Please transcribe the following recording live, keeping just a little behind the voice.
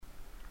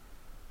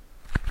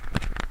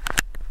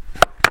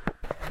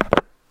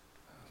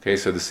Okay,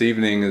 so this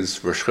evening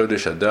is Rosh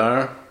Chodesh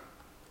Adar,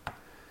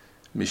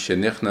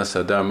 Mishenichnas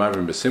Adar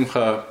Marvin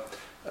B'Simcha.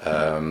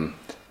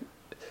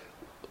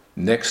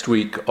 Next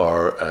week,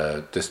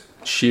 this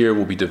shir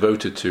will be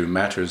devoted to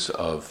matters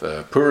of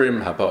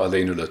Purim, Haba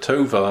Aleinu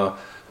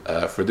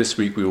Latova. For this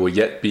week, we will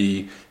yet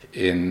be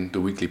in the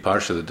weekly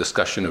parsha, the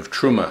discussion of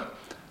Truma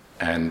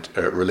and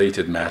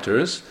related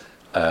matters.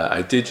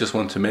 I did just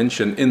want to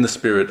mention, in the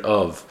spirit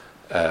of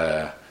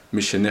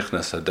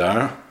Mishenichnas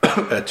Adar,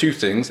 two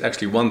things,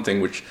 actually one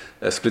thing which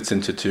splits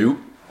into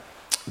two.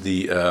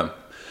 The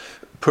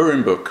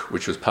Purim book,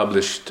 which was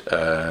published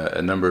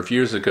a number of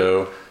years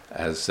ago,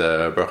 has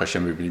Baruch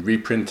Hashem been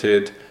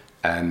reprinted,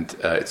 and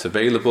it's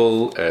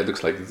available. It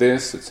looks like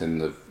this. It's in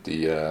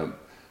the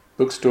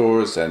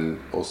bookstores and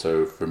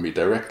also for me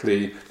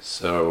directly.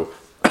 So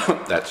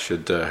that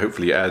should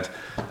hopefully add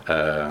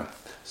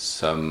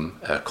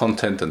some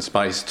content and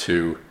spice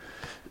to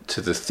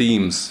the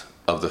themes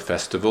of the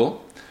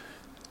festival.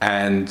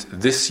 And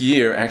this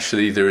year,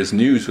 actually, there is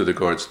news with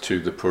regards to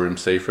the Purim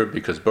Sefer,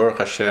 because Baruch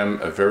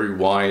Hashem, a very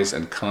wise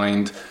and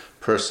kind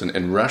person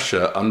in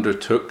Russia,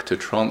 undertook to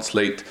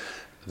translate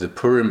the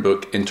Purim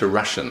book into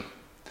Russian.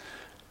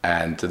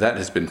 And that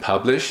has been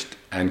published,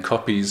 and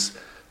copies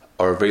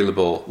are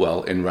available,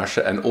 in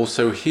Russia and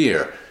also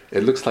here.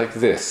 It looks like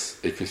this.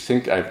 If you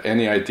think I have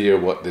any idea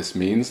what this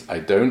means, I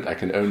don't. I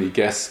can only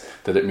guess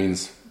that it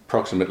means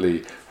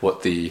approximately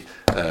what the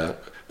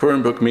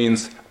Purim book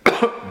means.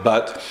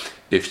 But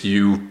if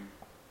you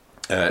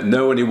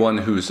know anyone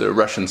who's a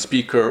Russian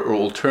speaker, or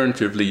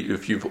alternatively,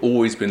 if you've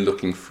always been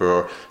looking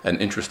for an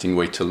interesting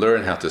way to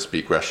learn how to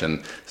speak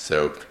Russian,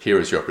 so here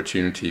is your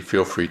opportunity.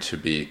 Feel free to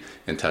be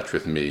in touch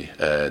with me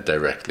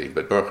directly.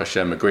 But Baruch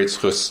Hashem, a great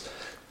zchus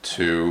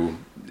to,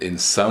 in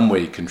some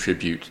way,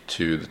 contribute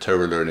to the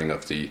Torah learning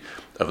of the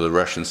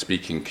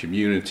Russian-speaking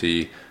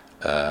community.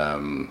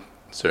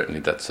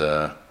 Certainly, that's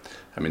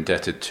I'm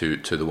indebted to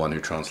the one who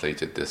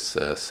translated this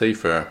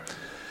sefer.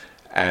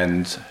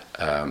 And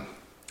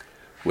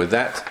with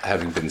that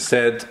having been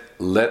said,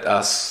 let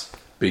us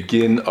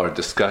begin our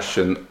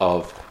discussion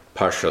of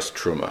Parshas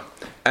Truma.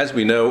 As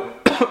we know,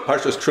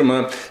 Parshas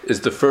Truma is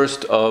the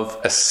first of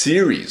a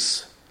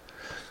series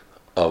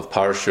of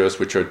parshas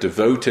which are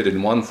devoted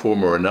in one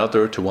form or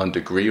another, to one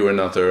degree or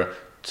another,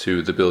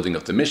 to the building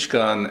of the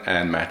Mishkan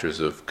and matters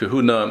of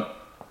Kahuna.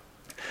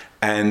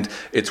 And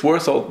it's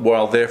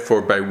worthwhile,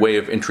 therefore, by way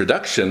of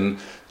introduction,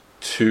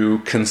 to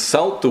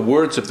consult the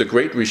words of the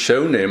great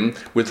Rishonim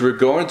with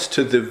regards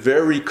to the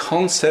very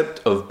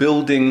concept of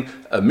building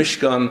a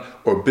Mishkan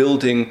or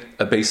building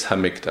a Beis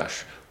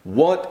HaMikdash.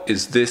 What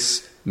is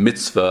this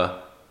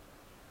mitzvah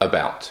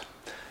about?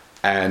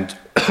 And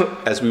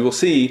as we will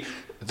see,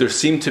 there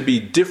seem to be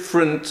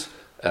different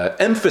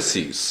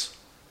emphases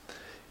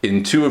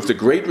in two of the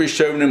great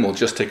Rishonim. We'll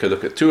just take a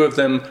look at two of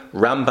them,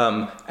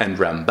 Rambam and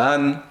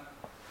Ramban.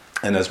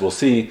 And as we'll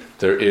see,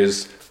 there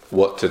is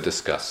what to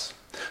discuss.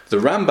 The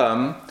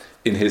Rambam,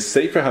 in his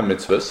Sefer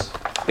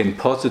HaMitzvahs, in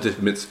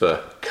Positive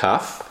Mitzvah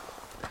Kaf,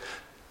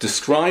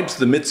 describes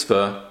the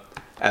mitzvah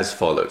as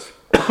follows.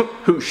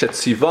 Hu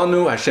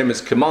shetzivanu, Hashem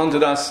has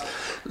commanded us,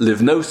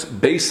 livnos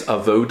beis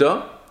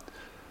avoda,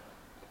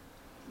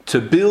 to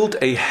build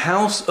a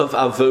house of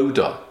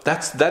avoda.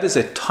 That is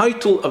a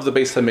title of the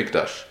Beis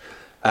HaMikdash.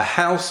 A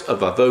house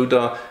of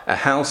avoda, a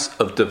house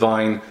of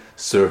divine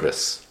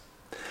service.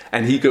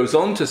 And he goes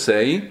on to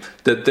say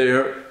that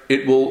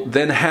it will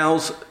then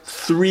house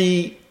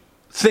three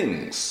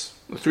things.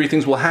 Three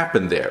things will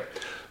happen there.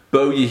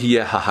 Bo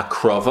yihiyeh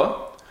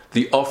ha'hakrava,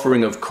 the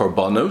offering of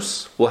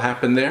korbanos will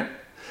happen there.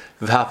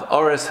 V'hav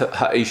ares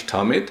ha'esh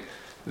tamid,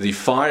 the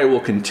fire will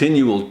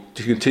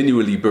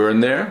continually burn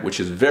there, which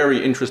is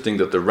very interesting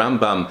that the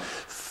Rambam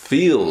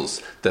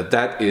feels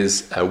that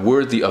is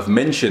worthy of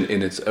mention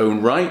in its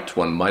own right.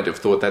 One might have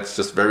thought that's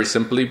just very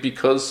simply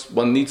because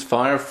one needs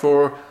fire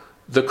for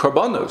the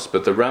korbanos,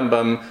 but the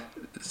Rambam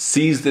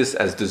sees this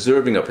as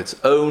deserving of its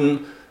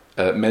own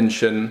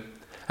mention.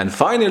 And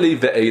finally,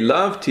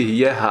 ve'elav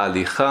tihiyeh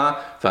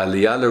ha'alicha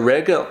v'aliyah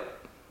l'regel.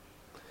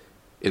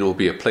 It will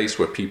be a place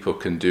where people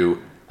can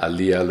do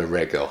aliyah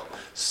l'regel.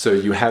 So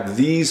you have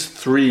these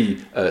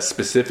three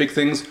specific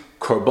things: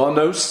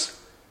 korbanos,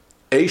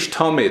 eish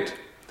tamid,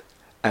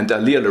 and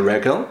aliyah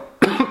l'regel.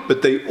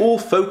 But they all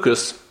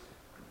focus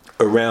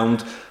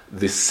around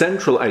the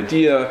central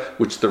idea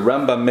which the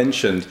Rambam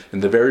mentioned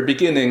in the very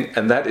beginning,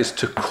 and that is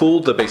to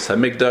call the Beis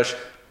HaMikdash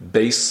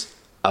Beis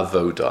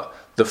Avoda.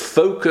 The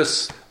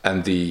focus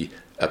and the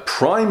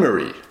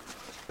primary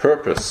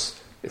purpose,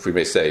 if we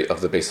may say,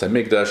 of the Beis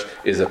HaMikdash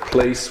is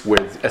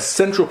a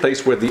central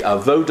place where the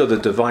Avoda, the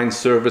divine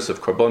service of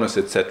korbanos,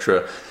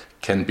 etc.,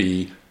 can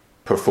be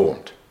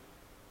performed.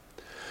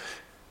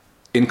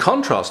 In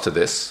contrast to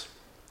this,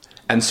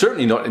 and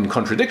certainly not in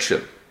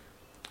contradiction,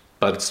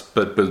 but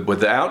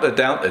without a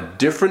doubt, a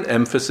different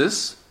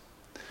emphasis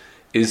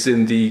is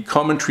in the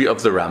commentary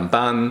of the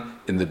Ramban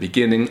in the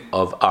beginning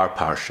of our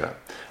Parsha.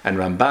 And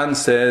Ramban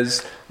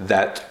says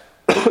that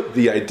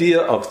the idea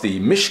of the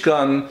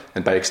Mishkan,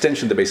 and by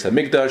extension the Beis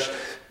HaMikdash,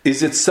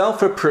 is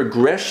itself a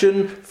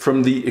progression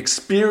from the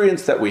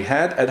experience that we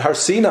had at Har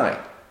Sinai.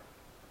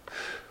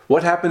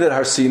 What happened at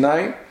Har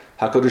Sinai?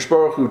 HaKadosh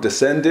Baruch Hu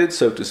descended,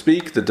 so to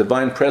speak. The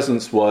divine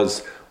presence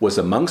was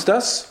amongst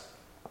us.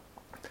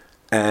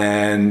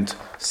 And,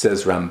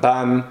 says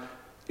Ramban,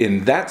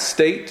 in that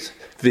state,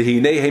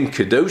 V'hinehem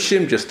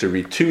kedoshim, just to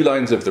read 2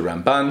 lines of the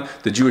Ramban,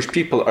 the Jewish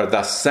people are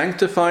thus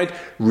sanctified,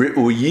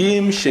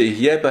 Re'uyim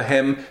shehyeh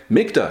bahem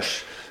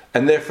mikdash.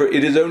 And therefore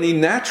it is only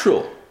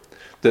natural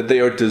that they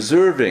are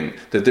deserving,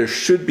 that there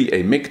should be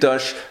a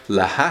mikdash,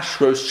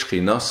 lahashros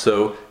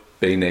shchinaso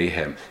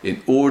beinehem,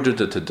 in order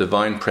that the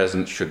divine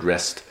presence should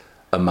rest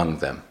among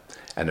them.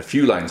 And a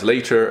few lines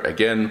later,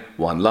 again,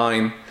 1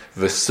 line,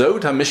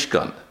 V'sod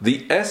ha-mishkan,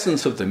 the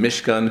essence of the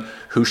Mishkan,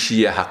 hu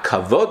sheyeh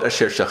hakavod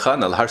asher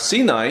shachan al Har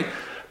Sinai,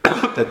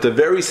 that the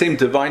very same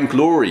divine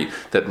glory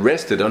that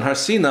rested on Har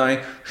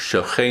Sinai,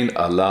 shochein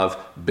alav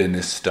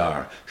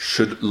benistar,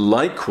 should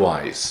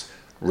likewise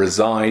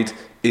reside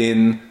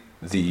in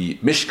the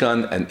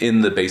Mishkan and in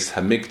the Beis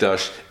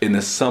HaMikdash in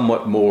a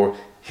somewhat more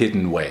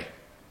hidden way.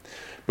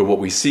 But what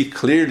we see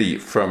clearly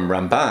from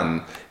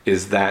Ramban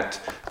is that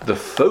the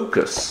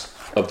focus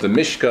of the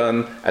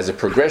Mishkan as a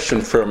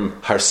progression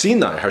from Har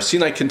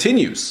Sinai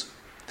continues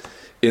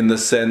in the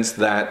sense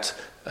that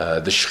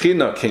the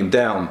Shekhinah came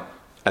down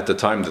at the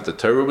time that the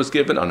Torah was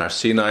given on Har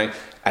Sinai,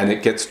 and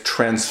it gets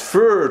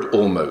transferred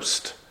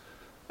almost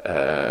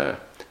to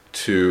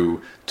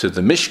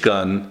the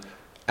Mishkan,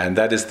 and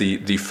that is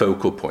the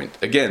focal point.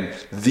 Again,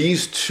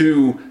 these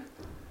 2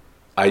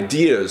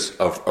 ideas,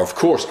 of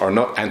course, are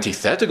not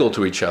antithetical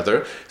to each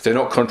other, they're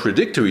not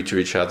contradictory to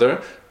each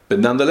other, but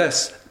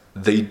nonetheless,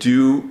 they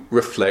do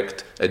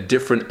reflect a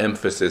different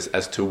emphasis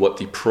as to what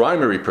the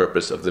primary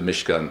purpose of the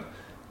Mishkan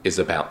is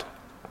about.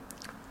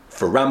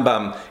 For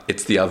Rambam,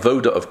 it's the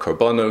avoda of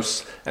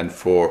korbanos, and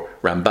for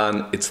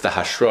Ramban, it's the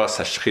hashras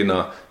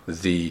hashchina,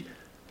 the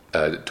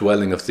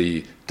dwelling of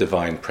the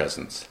divine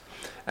presence.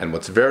 And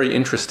what's very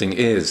interesting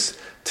is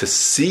to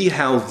see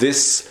how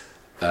this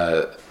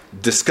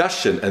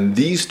discussion and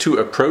these 2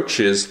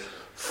 approaches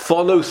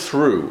follow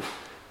through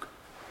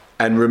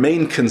and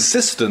remain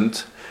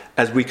consistent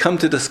as we come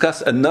to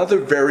discuss another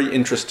very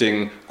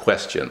interesting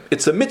question.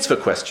 It's a mitzvah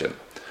question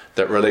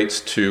that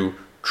relates to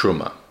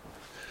Truma.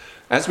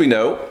 As we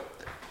know,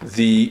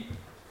 the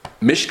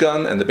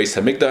Mishkan and the Beis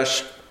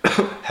HaMikdash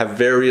have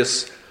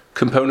various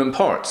component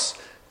parts.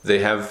 They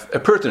have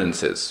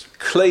appurtenances,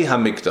 Klei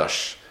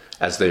HaMikdash,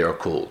 as they are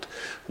called.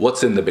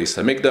 What's in the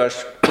Beis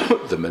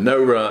HaMikdash? The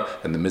menorah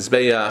and the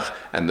mizbeach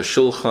and the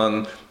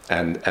shulchan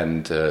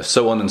and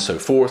so on and so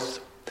forth.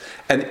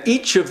 And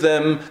each of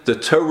them, the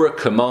Torah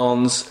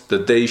commands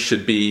that they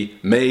should be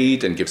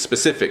made and give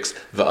specifics.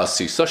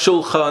 Va'asisa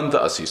shulchan,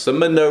 va'asisa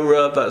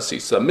menorah,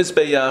 va'asisa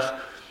mizbeach.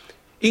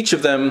 Each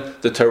of them,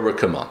 the Torah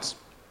commands.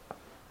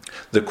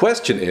 The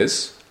question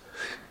is,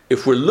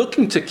 if we're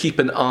looking to keep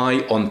an eye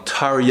on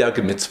Taryag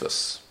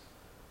mitzvahs,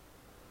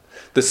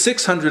 the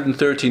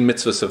 613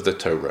 mitzvahs of the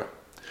Torah,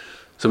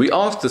 so we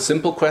ask the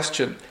simple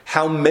question,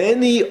 how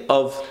many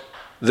of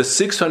the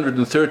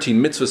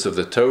 613 mitzvahs of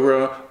the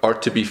Torah are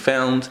to be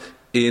found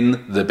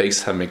in the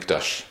Beis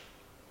HaMikdash?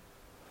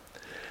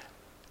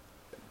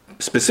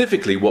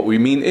 Specifically, what we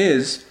mean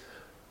is,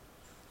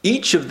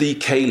 each of the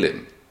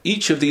kelim,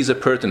 each of these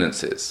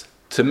appurtenances,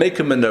 to make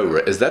a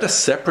menorah, is that a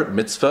separate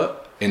mitzvah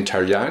in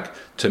Taryag?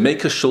 To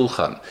make a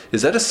shulchan,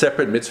 is that a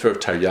separate mitzvah of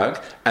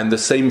Taryag? And the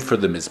same for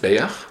the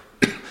mizbeach?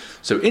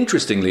 So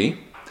interestingly,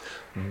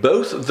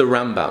 both the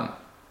Rambam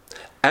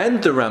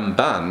and the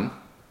Ramban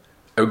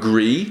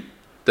agree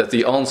that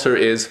the answer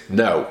is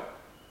no.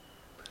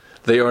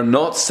 They are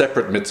not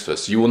separate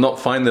mitzvahs. You will not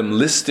find them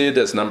listed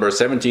as number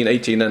 17,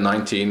 18, and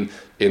 19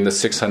 in the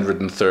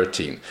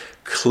 613.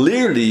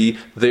 Clearly,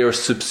 they are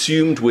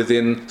subsumed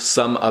within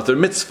some other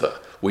mitzvah.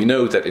 We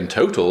know that in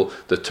total,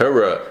 the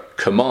Torah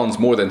commands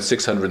more than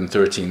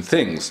 613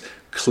 things.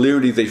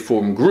 Clearly, they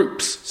form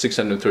groups,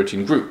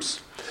 613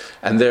 groups.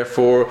 And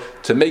therefore,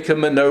 to make a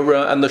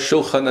menorah and the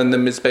shulchan and the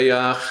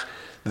mizbeach,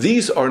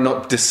 these are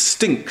not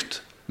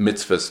distinct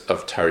mitzvahs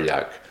of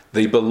Taryag.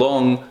 They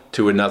belong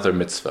to another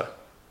mitzvah.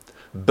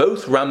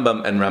 Both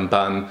Rambam and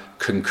Ramban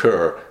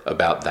concur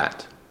about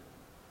that.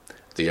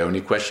 The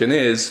only question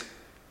is,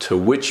 to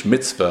which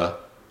mitzvah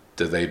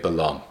do they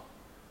belong?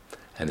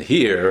 And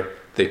here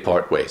they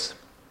part ways.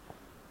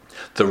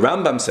 The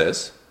Rambam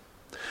says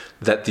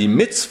that the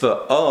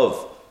mitzvah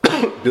of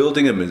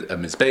building a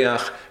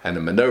mizbeach and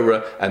a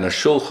menorah and a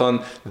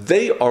shulchan,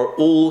 they are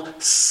all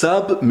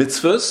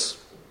sub-mitzvahs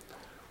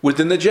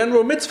within the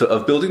general mitzvah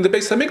of building the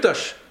Beis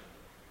HaMikdash.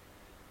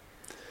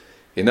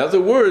 In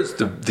other words,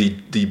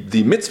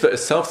 the mitzvah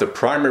itself, the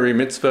primary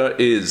mitzvah,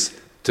 is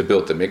to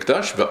build the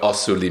mikdash,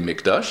 v'asu li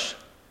mikdash,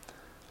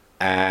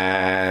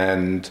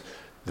 and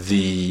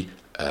the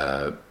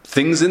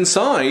things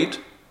inside,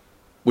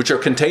 which are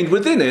contained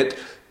within it,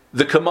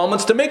 the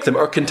commandments to make them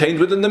are contained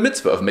within the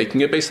mitzvah of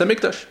making a Beis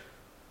HaMikdash.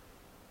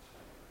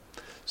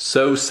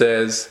 So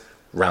says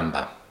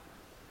Rambam.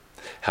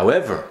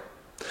 However,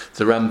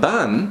 The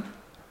Ramban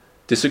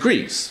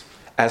disagrees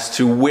as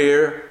to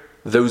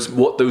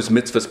what those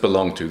mitzvahs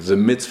belong to. The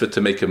mitzvah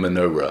to make a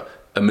menorah,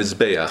 a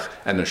mizbeach,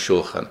 and a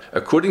shulchan.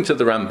 According to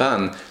the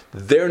Ramban,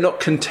 they're not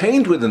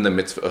contained within the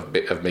mitzvah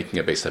of making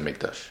a Beis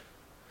HaMikdash.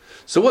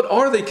 So what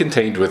are they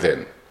contained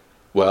within?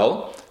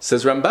 Well,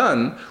 says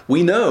Ramban,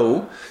 we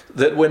know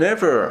that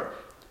whenever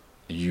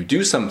you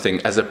do something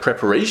as a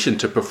preparation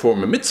to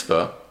perform a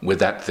mitzvah with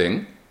that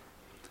thing,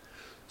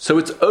 so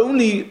it's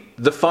only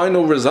the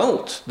final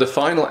result, the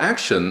final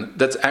action,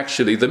 that's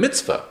actually the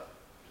mitzvah.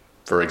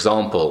 For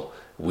example,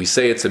 we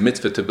say it's a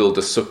mitzvah to build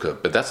a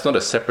sukkah, but that's not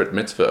a separate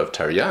mitzvah of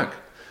Taryag.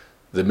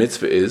 The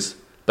mitzvah is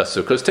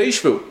Basukkos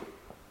Teishvu.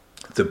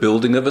 The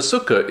building of a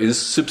sukkah is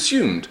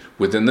subsumed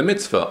within the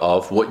mitzvah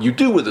of what you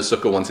do with the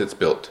sukkah once it's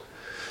built.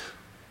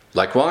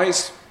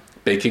 Likewise,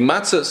 baking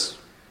matzahs,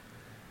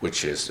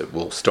 which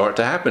will start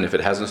to happen if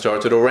it hasn't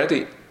started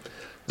already.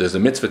 There's a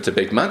mitzvah to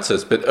bake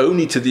matzahs, but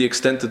only to the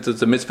extent that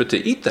there's a mitzvah to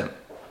eat them.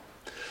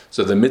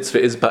 So the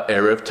mitzvah is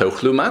ba'erev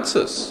tochlu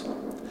matzahs.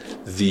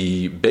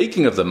 The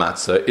baking of the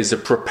matzah is a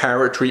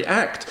preparatory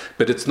act,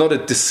 but it's not a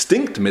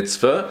distinct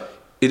mitzvah.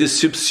 It is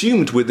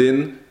subsumed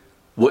within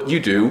what you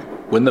do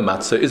when the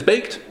matzah is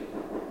baked.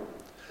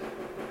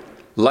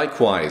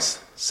 Likewise,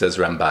 says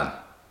Ramban,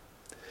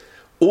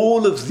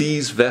 all of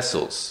these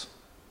vessels,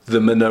 the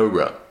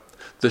menorah,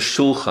 the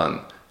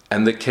shulchan,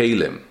 and the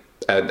kelim,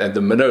 and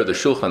the menorah, the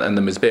shulchan, and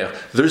the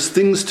mizbeach, there's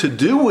things to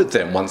do with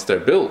them once they're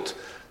built.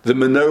 The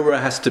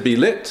menorah has to be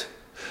lit.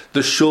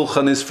 The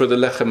shulchan is for the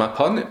lechem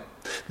apanim.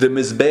 The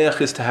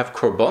mizbeach is to have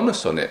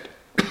korbanos on it.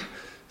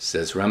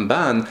 Says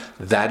Ramban,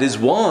 that is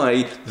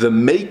why the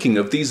making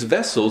of these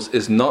vessels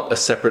is not a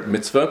separate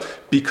mitzvah,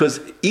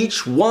 because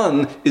each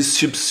one is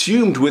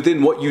subsumed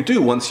within what you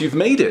do once you've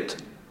made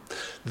it.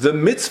 The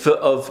mitzvah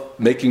of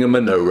making a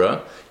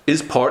menorah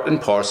is part and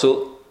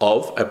parcel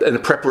of a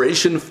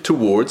preparation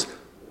towards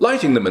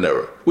lighting the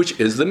menorah, which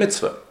is the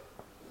mitzvah.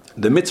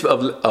 The mitzvah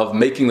of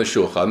making the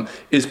shulchan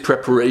is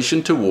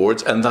preparation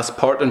towards, and thus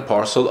part and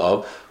parcel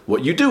of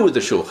what you do with the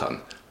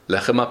shulchan,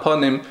 lechem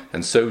apanim,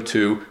 and so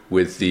too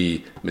with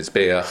the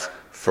mizbeach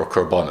for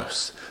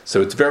korbanos.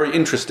 So it's very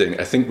interesting.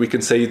 I think we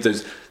can say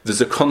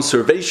there's a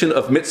conservation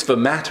of mitzvah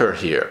matter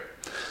here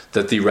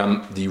that the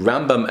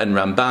Rambam and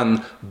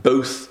Ramban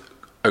both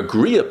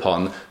agree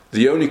upon.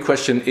 The only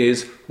question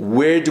is,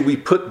 where do we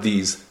put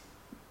these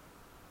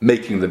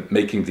making the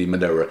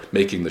menorah,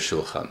 making the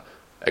shulchan?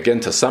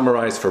 Again, to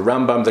summarize, for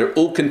Rambam, they're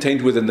all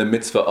contained within the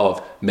mitzvah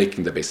of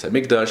making the Beis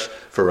HaMikdash.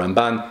 For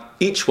Ramban,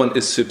 each one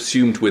is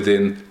subsumed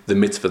within the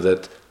mitzvah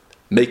that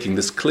making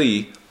this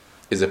kli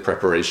is a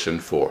preparation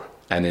for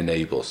and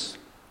enables.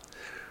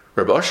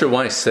 Rabbi Asher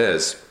Weiss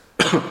says,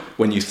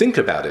 when you think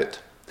about it,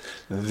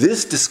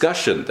 this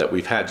discussion that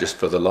we've had just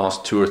for the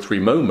last 2 or 3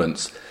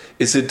 moments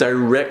is a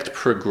direct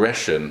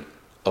progression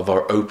of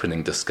our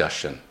opening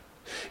discussion.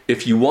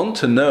 If you want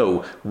to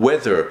know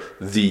whether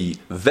the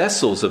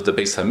vessels of the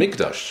Beis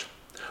HaMikdash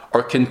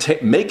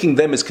making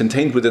them is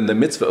contained within the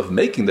mitzvah of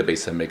making the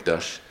Beis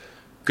HaMikdash,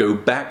 go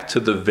back to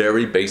the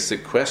very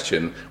basic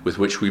question with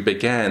which we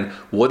began.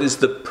 What is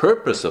the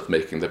purpose of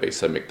making the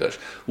Beis HaMikdash?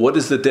 What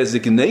is the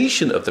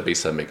designation of the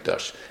Beis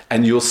HaMikdash?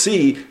 And you'll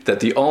see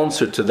that the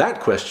answer to that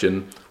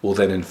question will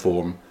then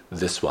inform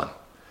this one.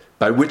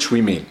 By which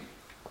we mean,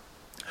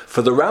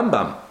 for the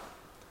Rambam,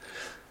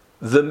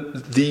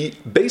 the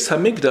Beis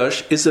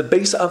HaMikdash is a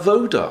Beis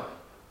Avoda.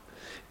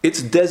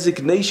 Its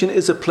designation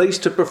is a place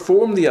to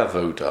perform the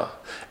Avoda.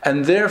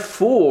 And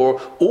therefore,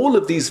 all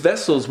of these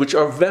vessels, which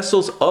are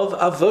vessels of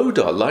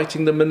Avoda,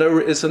 lighting the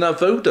menorah is an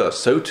Avoda,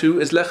 so too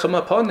is Lechem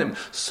Apanim,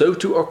 so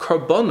too are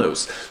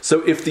Karbanos.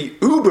 So if the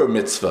Uber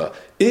mitzvah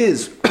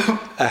is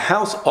a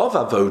house of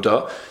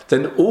Avoda,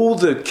 then all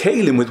the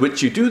kelim with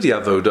which you do the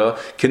Avoda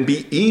can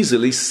be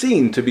easily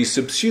seen to be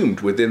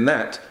subsumed within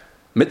that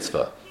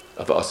mitzvah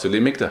of Asuli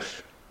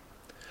Mikdash.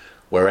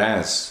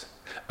 Whereas,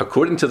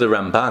 according to the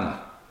Ramban,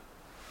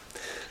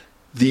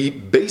 the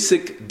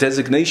basic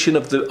designation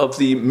of the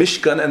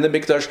Mishkan and the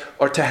Mikdash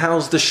are to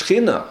house the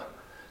Shechina.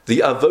 The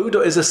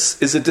Avoda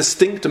is a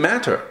distinct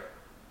matter.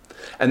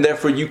 And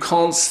therefore you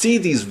can't see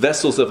these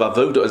vessels of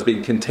Avoda as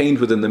being contained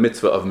within the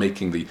mitzvah of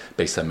making the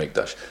Beis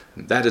HaMikdash.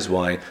 And that is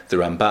why the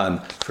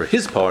Ramban, for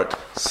his part,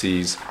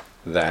 sees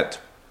that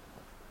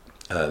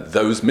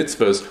those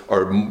mitzvahs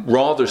are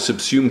rather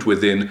subsumed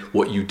within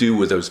what you do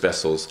with those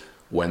vessels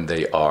when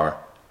they are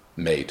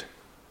made.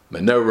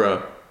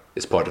 Menorah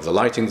is part of the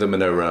lighting of the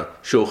menorah,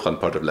 shulchan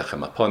part of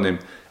lechem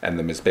apanim, and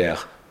the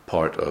mizbeach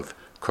part of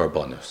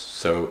korbanos.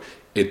 So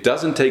it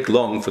doesn't take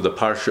long for the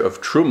parsha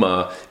of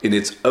Truma in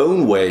its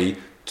own way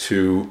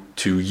to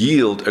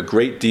yield a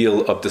great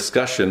deal of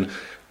discussion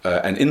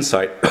and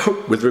insight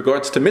with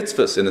regards to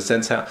mitzvahs, in a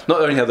sense, how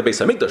not only how the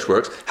Beis HaMikdash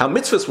works, how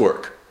mitzvahs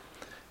work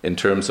in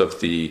terms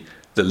of the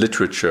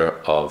literature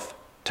of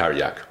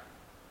Taryag.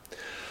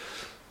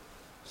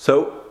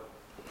 So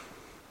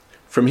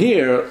from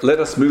here, let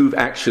us move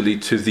actually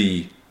to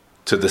the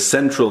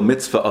central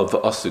mitzvah of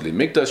Asuli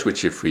Mikdash,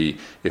 which if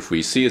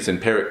we see is in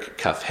Perek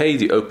Kaf Hey,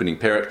 the opening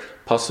Perek,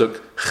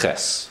 Pasuk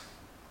Ches.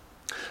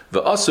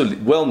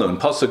 well-known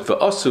pasuk,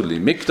 v'asu li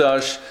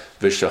mikdash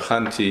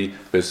v'shachanti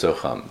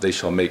b'socham. They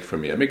shall make for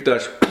me a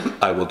mikdash,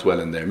 I will dwell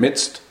in their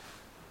midst.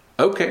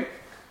 Okay,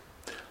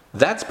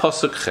 that's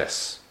pasuk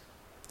ches.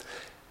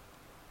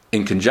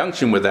 In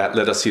conjunction with that,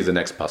 let us see the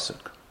next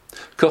pasuk.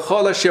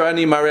 K'chol asher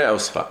ani mareh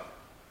oscha.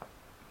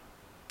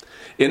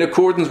 In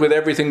accordance with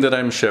everything that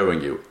I'm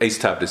showing you, Eis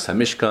Tabnis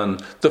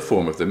HaMishkan, the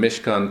form of the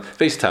Mishkan,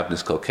 Veis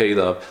Tabnis Kol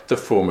Kelav, the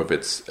form of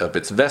its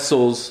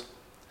vessels,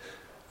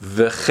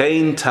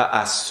 V'chein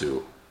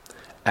ta'asu,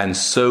 and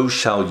so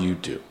shall you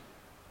do.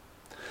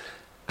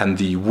 And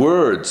the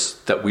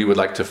words that we would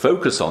like to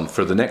focus on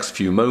for the next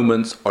few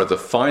moments are the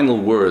final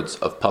words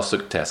of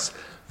Pasuk Tes,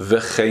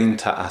 V'chein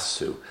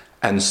ta'asu,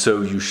 and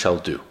so you shall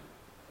do.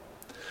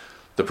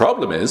 The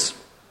problem is,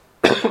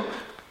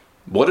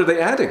 what are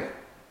they adding?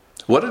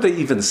 What are they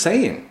even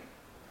saying?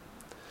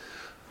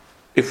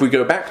 If we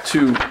go back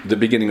to the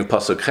beginning of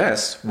Pasuk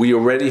Ches, we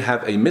already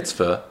have a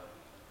mitzvah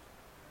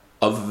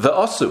of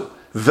v'asu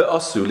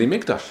li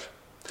mikdash.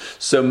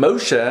 So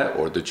Moshe,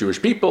 or the Jewish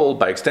people,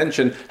 by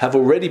extension, have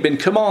already been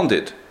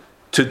commanded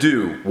to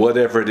do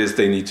whatever it is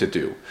they need to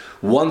do.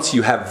 Once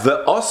you have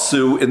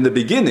v'asu in the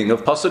beginning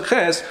of Pasuk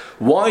Ches,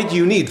 why do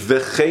you need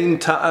v'chein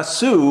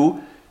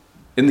ta'asu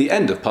in the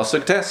end of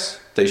Pasuk Tes?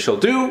 They shall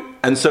do,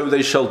 and so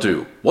they shall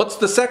do. What's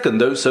the second,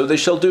 though? So they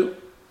shall do.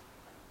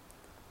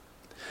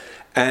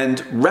 And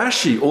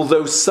Rashi,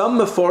 although some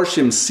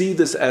Mefarshim see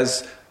this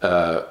as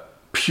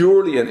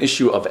purely an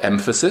issue of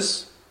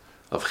emphasis,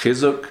 of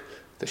chizuk,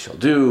 they shall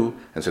do,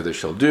 and so they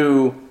shall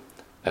do,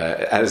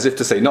 as if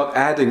to say, not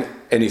adding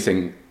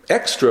anything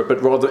extra,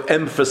 but rather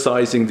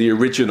emphasizing the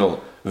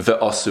original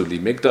ve'asu li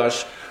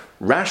mikdash,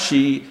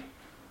 Rashi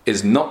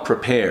is not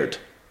prepared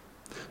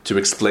to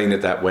explain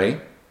it that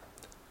way,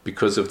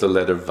 because of the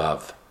letter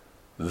Vav.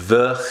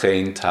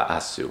 V'chein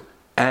ta'asu.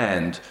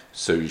 And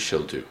so you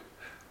shall do.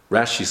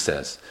 Rashi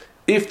says,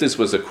 if this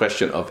was a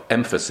question of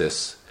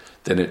emphasis,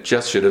 then it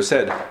just should have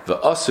said,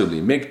 V'asu li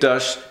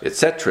mikdash,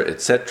 etc.,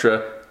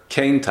 etc.,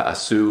 kein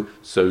ta'asu,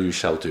 so you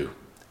shall do.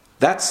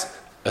 That's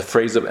a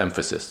phrase of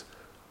emphasis.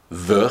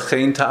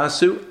 V'chein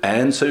ta'asu,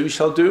 and so you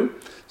shall do,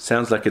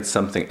 sounds like it's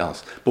something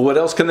else. But what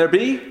else can there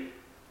be?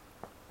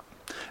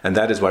 And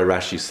that is why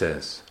Rashi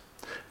says,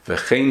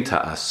 V'chein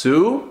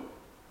ta'asu,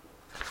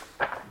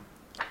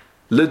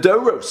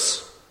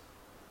 Ledoros,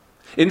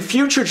 in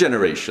future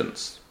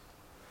generations.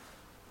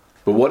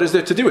 But what is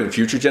there to do in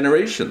future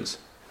generations?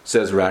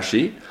 Says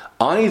Rashi,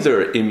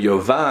 either im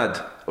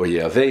yovad or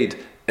yaved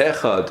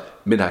echad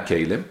min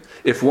hakelim,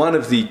 if one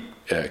of the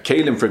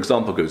kelim, for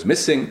example, goes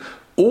missing,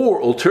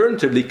 or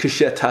alternatively,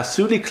 kishet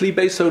hasuli kli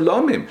beis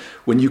olamim,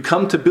 when you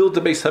come to build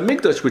the Beis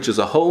Hamikdash, which is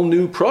a whole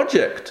new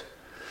project,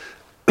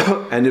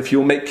 and if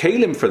you'll make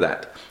kelim for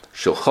that,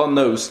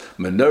 shulchanos,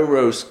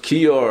 menorahs,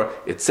 kior,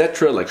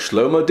 etc., like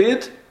Shlomo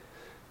did,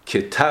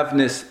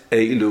 kitavnis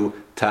elu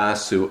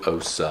tasu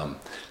osam.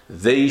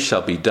 They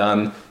shall be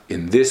done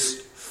in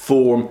this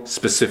form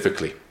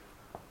specifically.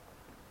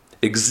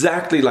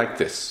 Exactly like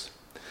this.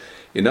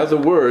 In other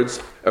words,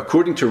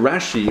 according to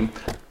Rashi,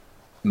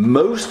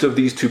 most of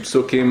these two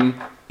psukim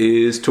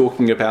is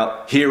talking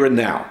about here and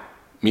now,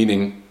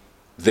 meaning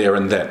there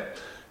and then.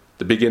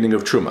 The beginning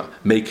of Truma,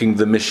 making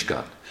the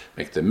Mishkan.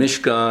 Make the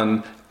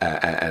Mishkan,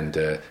 and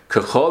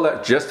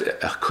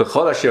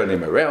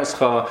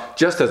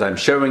just as I'm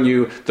showing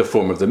you the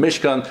form of the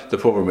Mishkan, the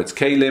form of its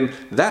kelim,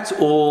 that's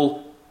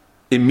all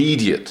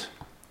immediate.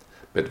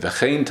 But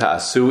v'chein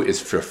ta'asu is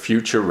for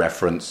future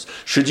reference.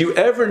 Should you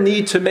ever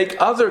need to make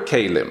other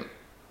kelim,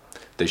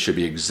 they should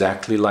be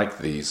exactly like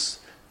these.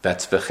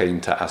 That's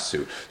v'chein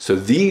ta'asu. So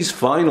these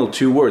final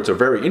two words are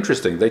very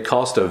interesting. They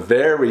cast a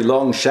very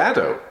long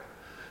shadow.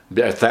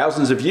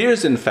 Thousands of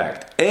years, in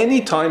fact. Any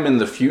time in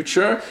the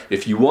future,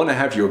 if you want to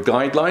have your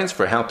guidelines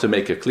for how to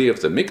make a kli of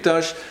the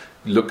Mikdash,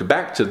 look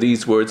back to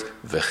these words,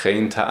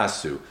 v'chein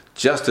ta'asu.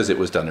 Just as it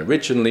was done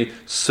originally,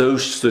 so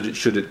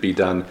should it be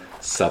done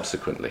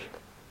subsequently.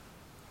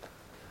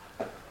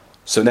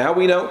 So now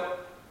we know.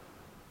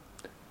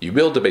 You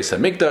build the Beis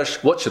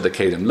Hamikdash, what should the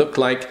kelim look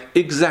like?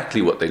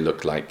 Exactly what they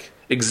look like.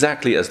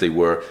 Exactly as they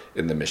were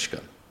in the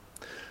Mishkan.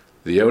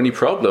 The only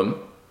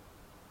problem,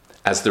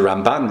 as the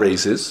Ramban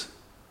raises,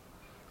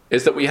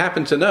 is that we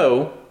happen to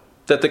know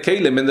that the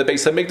kelim in the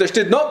Beis Hamikdash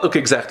did not look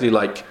exactly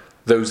like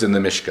those in the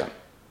Mishkan.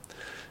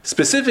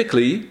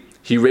 Specifically,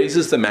 he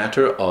raises the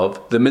matter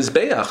of the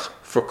Mizbeach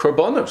for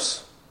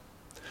Korbanos.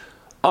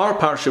 Our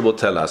Parsha will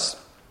tell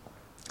us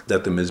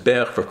that the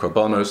Mizbeach for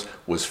Korbanos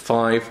was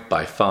 5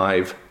 by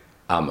 5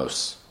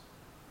 amos.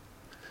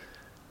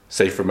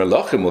 Sefer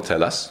Melachim will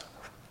tell us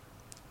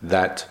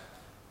that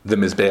the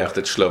Mizbeach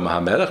that Shlomo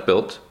HaMelech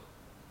built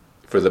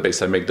for the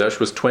Beis Hamikdash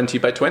was 20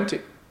 by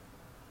 20.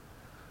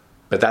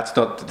 But that's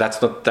not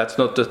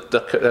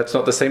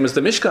the same as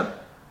the Mishkan.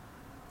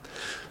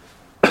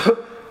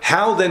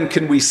 How then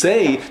can we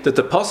say that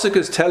the pasuk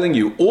is telling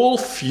you all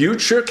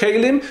future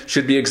kelim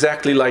should be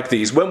exactly like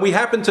these, when we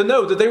happen to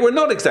know that they were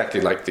not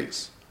exactly like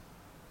these?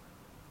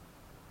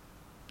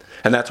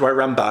 And that's why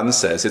Ramban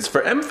says it's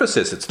for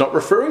emphasis. It's not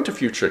referring to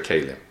future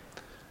kelim.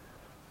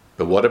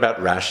 But what about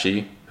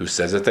Rashi, who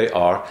says that they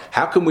are?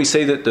 How can we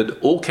say that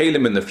all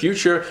Kalim in the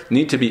future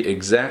need to be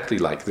exactly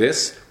like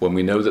this when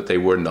we know that they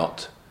were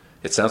not?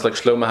 It sounds like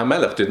Shlomo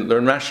HaMelech didn't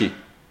learn Rashi.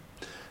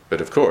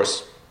 But of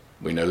course,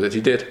 we know that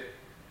he did.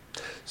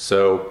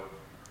 So,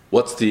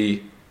 what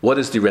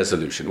is the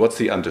resolution? What's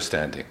the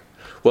understanding?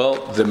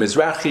 Well, the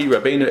Mizrahi,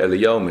 Rabbeinu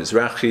Eliyahu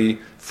Mizrahi,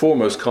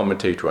 foremost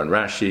commentator on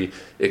Rashi,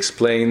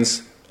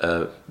 explains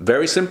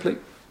very simply.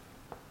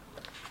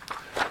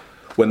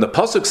 When the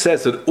Pasuk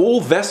says that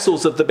all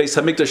vessels of the Beis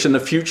HaMikdash in the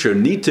future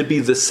need to be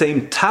the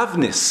same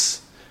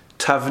tavnis,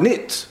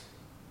 tavnit,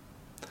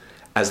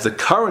 as the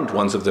current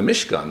ones of the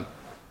Mishkan,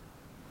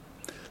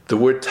 the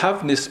word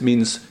tavnis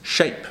means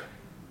shape.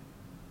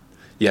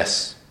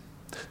 Yes,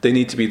 they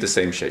need to be the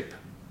same shape.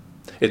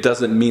 It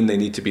doesn't mean they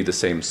need to be the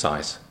same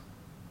size.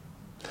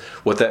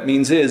 What that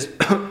means is,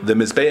 the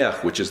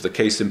Mizbeach, which is the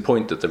case in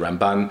point that the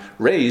Ramban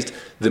raised,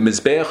 the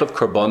Mizbeach of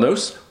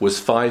Korbanos was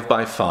 5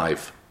 by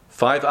 5.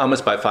 5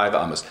 amas by 5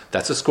 amas.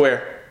 That's a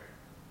square.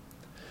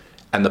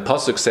 And the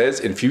Pasuk says,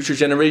 in future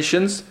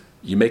generations,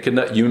 you make a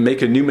new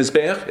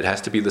Mizbeach, it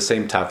has to be the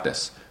same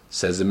tavnis.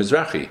 Says the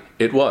Mizrahi,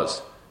 it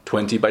was.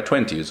 20 by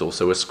 20 is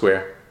also a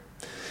square.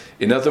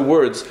 In other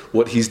words,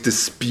 what he's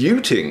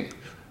disputing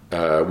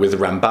with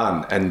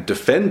Ramban and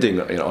defending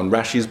on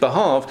Rashi's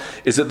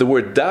behalf is that the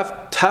word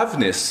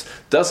tavnis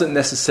doesn't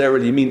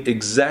necessarily mean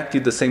exactly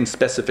the same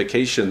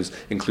specifications,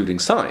 including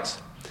size.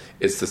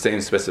 It's the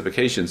same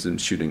specifications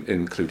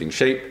including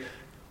shape,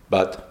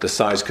 but the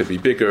size could be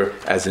bigger,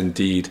 as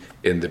indeed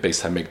in the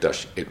Beis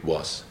HaMikdash it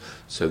was.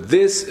 So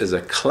this is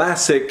a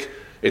classic.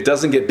 It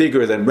doesn't get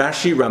bigger than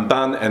Rashi,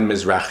 Ramban, and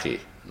Mizrahi.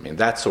 I mean,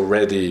 that's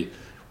already,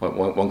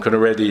 one can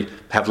already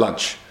have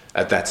lunch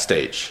at that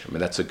stage. I mean,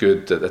 that's a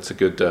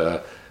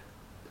good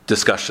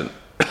discussion.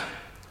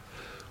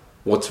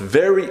 What's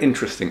very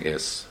interesting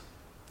is,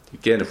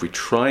 again, if we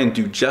try and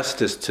do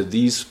justice to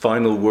these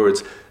final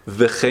words,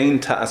 v'chein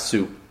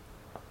ta'asu,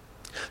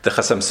 the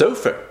Chassam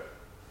Sofer,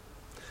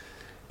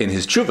 in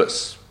his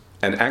Tshuvas,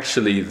 and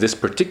actually this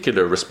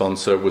particular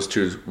responser was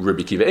to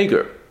Rabbi Akiva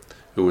Eiger,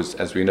 who was,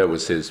 as we know,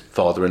 was his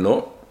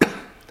father-in-law.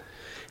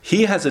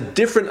 He has a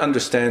different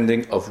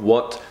understanding of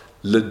what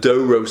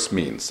Ledoros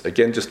means.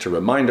 Again, just to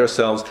remind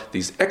ourselves,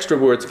 these extra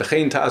words,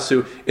 v'chein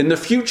ta'asu, in the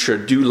future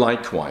do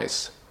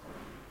likewise.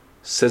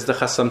 Says the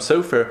Chassam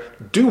Sofer,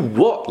 do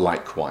what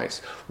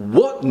likewise?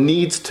 What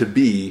needs to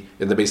be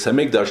in the Beis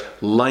HaMikdash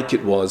like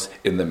it was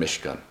in the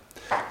Mishkan?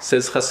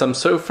 Says Chassam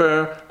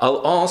Sofer,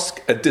 I'll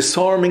ask a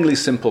disarmingly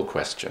simple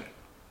question.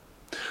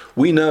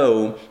 We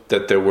know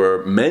that there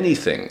were many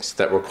things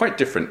that were quite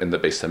different in the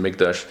Beis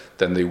HaMikdash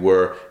than they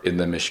were in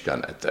the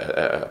Mishkan.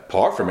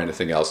 Apart from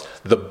anything else,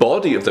 the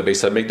body of the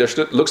Beis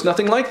HaMikdash looks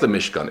nothing like the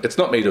Mishkan. It's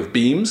not made of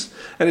beams,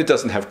 and it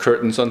doesn't have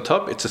curtains on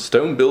top. It's a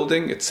stone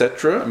building,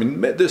 etc. I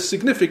mean, there's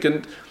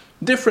significant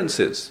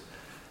differences.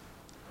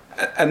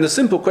 And the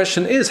simple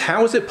question is,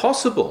 how is it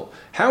possible?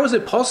 How is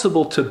it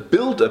possible to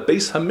build a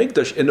Beis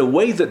HaMikdash in a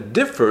way that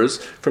differs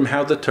from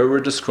how the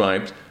Torah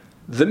described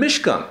the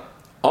Mishkan?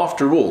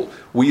 After all,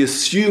 we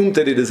assume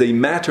that it is a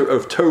matter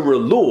of Torah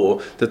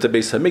law that the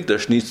Beis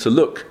HaMikdash needs to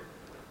look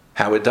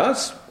how it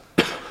does.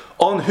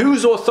 On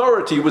whose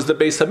authority was the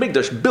Beis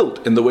HaMikdash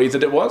built in the way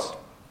that it was?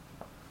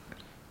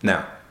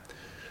 Now,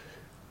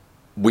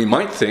 we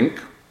might think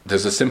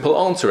there's a simple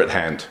answer at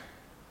hand,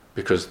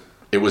 because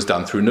it was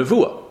done through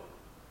Nevuah.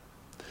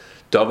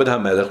 David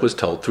HaMelech was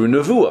told through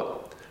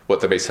Nevuah what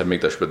the Beis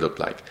HaMikdash would look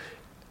like.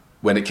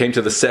 When it came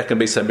to the second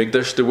Beis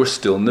HaMikdash, there were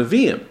still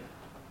Nevi'im.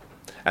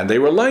 And they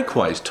were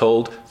likewise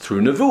told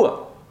through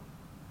Nevuah.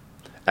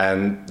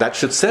 And that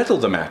should settle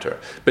the matter.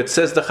 But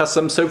says the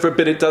Chassam Sofer,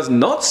 but it does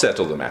not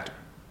settle the matter.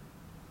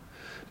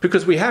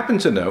 Because we happen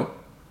to know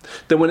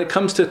that when it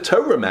comes to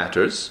Torah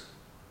matters,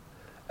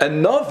 a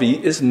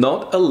Navi is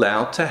not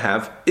allowed to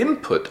have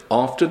input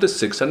after the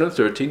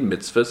 613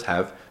 mitzvahs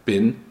have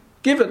been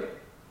given.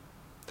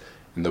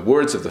 In the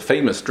words of the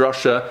famous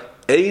drasha,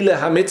 Eile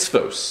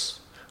HaMitzvos,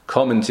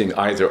 commenting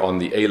either on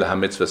the Eile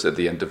HaMitzvos at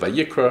the end of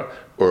Vayikra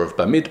or of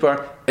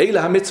Bamidbar,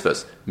 Eile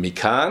HaMitzvos,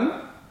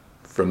 Mikan,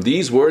 from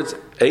these words,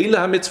 Eile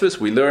HaMitzvos,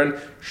 we learn,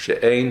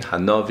 She'ein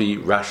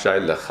Hanavi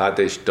Rashai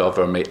Lechadesh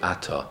Davar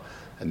Me'ata.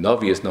 A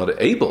Navi is not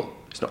able,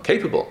 is not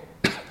capable,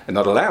 and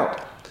not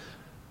allowed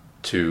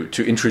to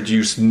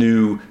introduce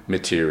new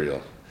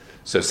material.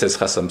 So says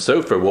Chassam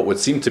Sofer, what would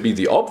seem to be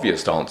the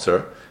obvious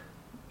answer,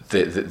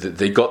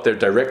 they got their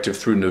directive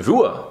through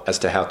Nevuah as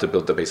to how to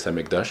build the Beis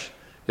HaMikdash,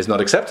 is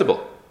not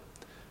acceptable.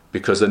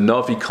 Because a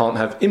Navi can't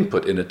have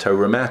input in a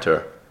Torah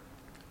matter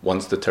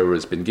once the Torah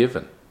has been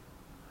given.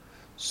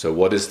 So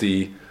what is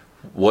the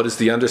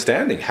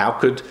understanding? How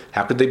could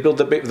they build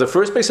the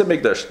first Beis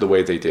HaMikdash the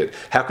way they did?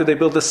 How could they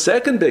build the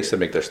second Beis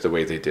HaMikdash the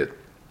way they did?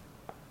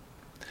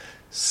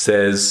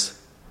 Says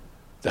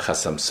the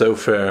Chassam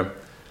Sofer,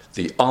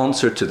 the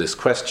answer to this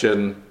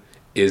question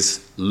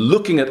is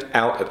looking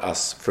out at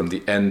us from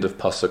the end of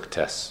Pasuk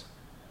Tes.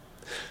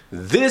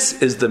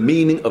 This is the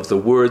meaning of the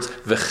words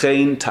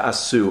v'chein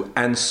ta'asu,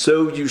 and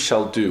so you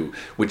shall do,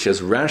 which,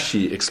 as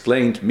Rashi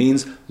explained,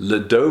 means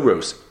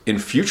ledoros, in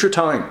future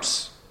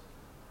times.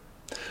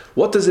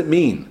 What does it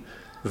mean?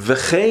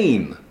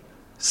 V'chein,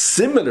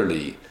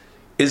 similarly,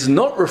 is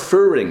not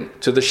referring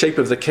to the shape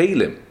of the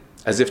kelim,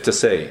 as if to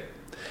say,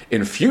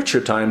 in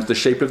future times the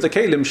shape of the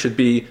kelim should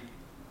be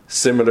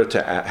similar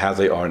to how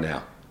they are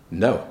now.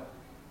 No.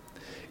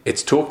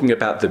 It's talking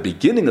about the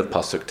beginning of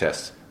Pasuk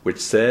Tes, which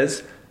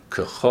says,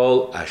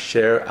 K'chol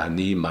asher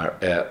ani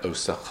mar'eh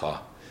osacha,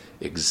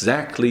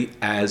 exactly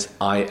as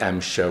I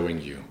am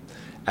showing you.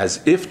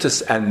 As if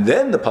to, and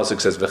then the Pasuk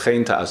says,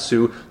 V'chein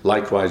ta'asu,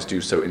 likewise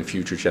do so in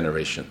future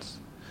generations.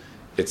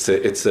 It's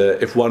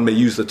a, if one may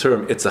use the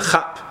term, it's a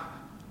chap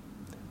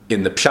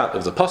in the pshat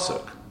of the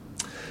Pasuk.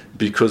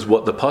 Because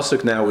what the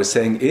Pasuk now is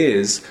saying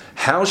is,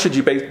 how should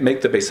you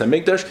make the Beis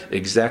HaMikdash?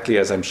 Exactly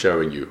as I'm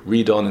showing you.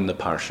 Read on in the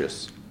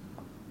Parshas.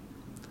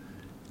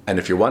 And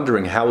if you're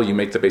wondering how will you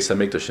make the Beis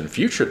HaMikdash in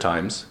future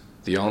times,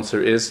 the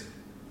answer is,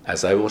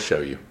 as I will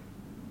show you,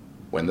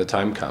 when the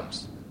time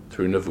comes,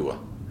 through Nevuah.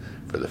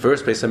 For the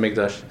first Beis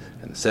HaMikdash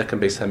and the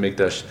second Beis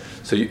HaMikdash.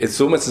 So it's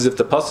almost as if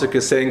the Pasuk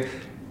is saying,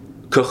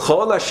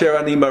 K'chol asher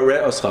ani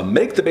mareh oscha,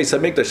 make the Beis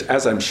HaMikdash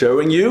as I'm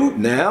showing you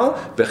now,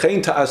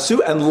 v'chein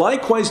ta'asu, and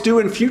likewise do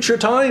in future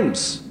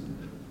times.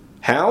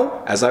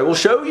 How? As I will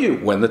show you,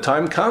 when the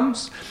time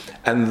comes.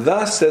 And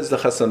thus, says the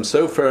Chassam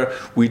Sofer,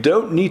 we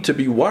don't need to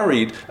be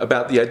worried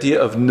about the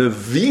idea of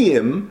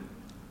Nevi'im,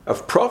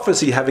 of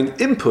prophecy having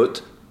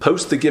input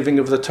post the giving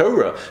of the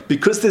Torah,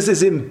 because this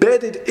is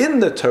embedded in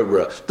the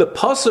Torah. The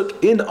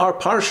Pasuk in our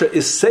Parsha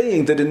is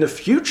saying that in the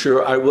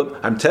future,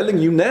 I'm telling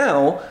you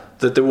now,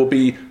 that there will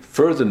be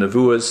further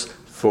nevuahs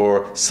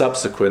for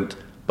subsequent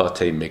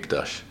Batei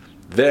Mikdash.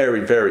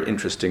 Very, very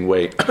interesting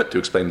way to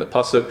explain the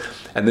Pasuk.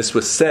 And this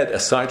was said,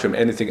 aside from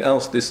anything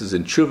else, this is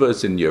in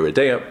Tshuvah, in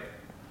Yeridea,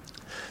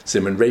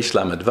 Siman Reish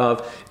Lamed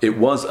Vav. It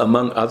was,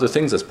 among other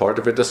things, as part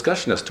of a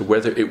discussion as to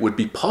whether it would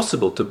be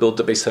possible to build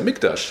the Beis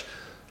HaMikdash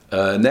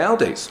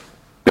nowadays.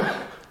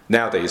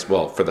 Nowadays,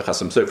 well, for the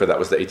Chassam Sofer, that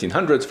was the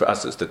 1800s. For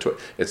us, it's the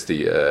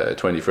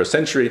 21st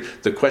century.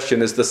 The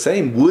question is the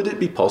same. Would it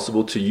be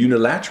possible to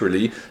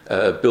unilaterally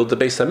build the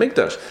Beis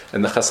HaMikdash?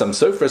 And the Chassam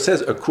Sofer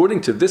says,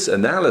 according to this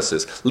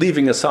analysis,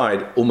 leaving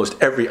aside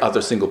almost every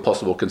other single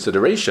possible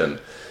consideration,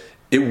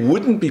 it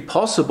wouldn't be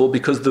possible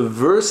because the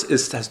verse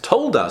has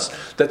told us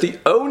that the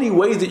only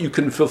way that you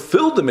can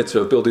fulfill the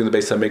mitzvah of building the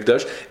Beis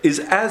HaMikdash is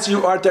as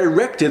you are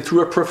directed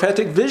through a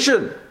prophetic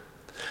vision.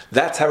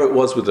 That's how it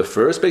was with the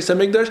first Beis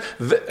HaMikdash,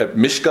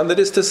 Mishkan, that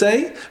is to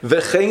say.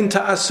 V'chein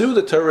ta'asu,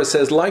 the Torah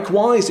says,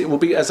 likewise, it will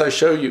be as I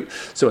show you.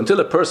 So until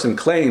a person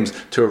claims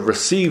to have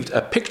received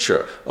a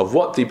picture of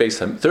what the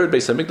third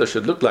Beis HaMikdash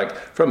should look like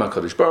from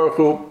HaKadosh Baruch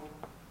Hu,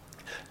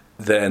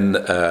 then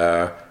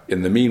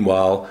in the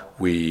meanwhile,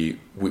 we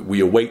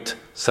await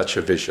such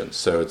a vision.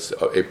 So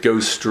it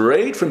goes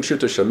straight from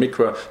Pshuto Shel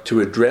Mikra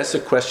to address a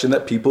question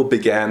that people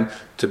began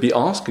to be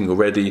asking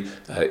already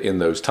in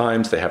those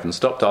times. They haven't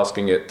stopped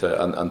asking it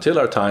until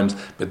our times,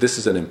 but this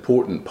is an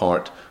important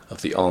part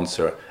of the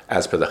answer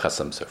as per the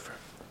Chassam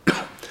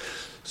Sofer.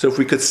 So if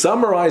we could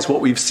summarize what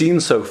we've seen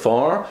so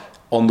far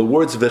on the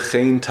words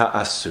V'chein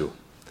ta'asu,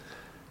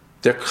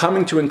 they're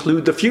coming to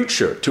include the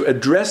future, to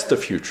address the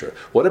future.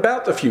 What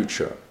about the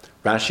future?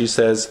 Rashi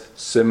says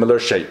similar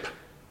shape.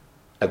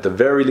 At the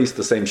very least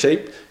the same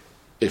shape,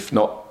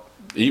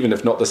 even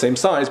if not the same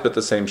size, but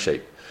the same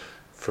shape.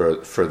 For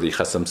the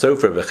Chassam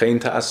Sofer, V'chein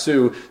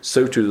ta'asu,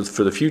 so too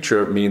for the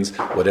future means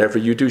whatever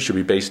you do should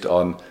be based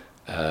on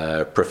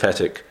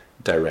prophetic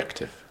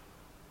directive.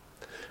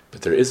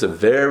 But there is a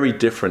very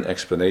different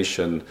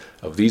explanation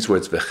of these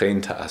words,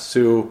 V'chein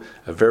ta'asu,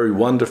 a very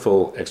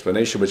wonderful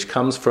explanation which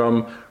comes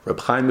from Reb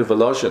Chaim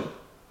Volozhin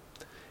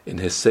in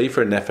his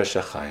Sefer Nefesh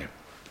HaChaim.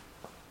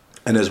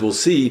 And as we'll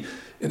see,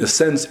 in a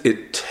sense,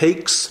 it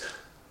takes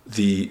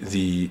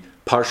the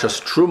Parshas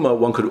Truma,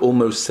 one could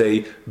almost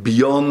say,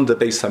 beyond the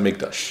Beis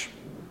HaMikdash,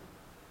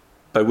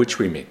 by which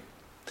we mean.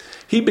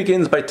 He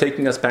begins by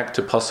taking us back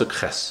to Pasuk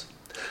Ches.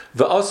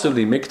 V'asu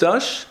li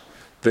mikdash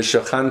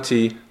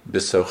v'shachanti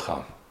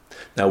b'socham.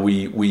 Now,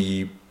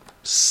 we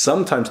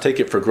sometimes take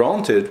it for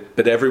granted,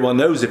 but everyone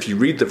knows if you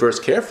read the verse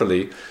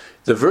carefully,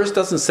 the verse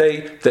doesn't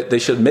say that they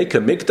should make a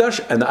mikdash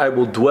and I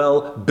will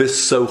dwell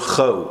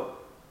b'socho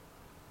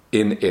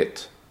in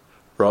it.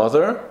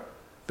 Rather,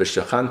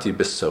 v'shachanti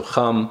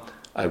b'socham,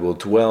 I will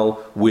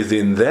dwell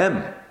within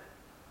them.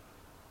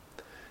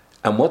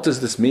 And what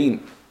does this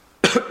mean?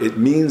 It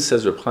means,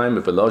 says Reb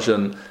Chaim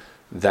Volozhin,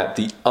 that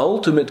the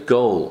ultimate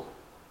goal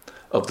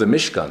of the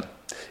Mishkan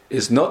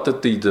is not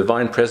that the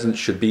divine presence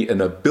should be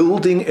in a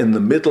building in the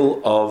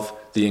middle of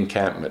the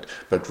encampment,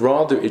 but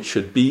rather it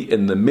should be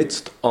in the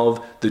midst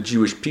of the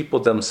Jewish people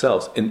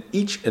themselves, in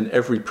each and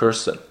every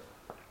person.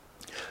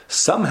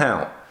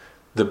 Somehow,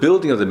 the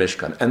building of the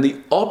Mishkan and the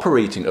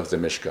operating of the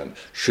Mishkan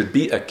should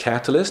be a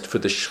catalyst for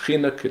the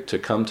Shekhinah to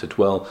come to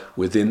dwell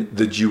within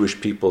the Jewish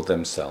people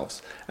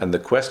themselves. And the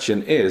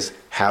question is,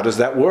 how does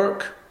that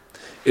work?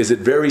 Is it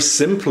very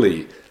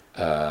simply,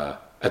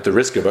 at the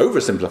risk of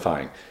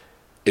oversimplifying,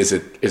 is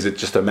it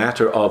just a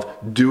matter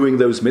of doing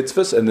those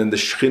mitzvahs and then the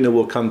Shekhinah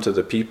will come to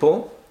the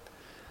people?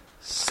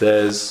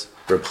 Says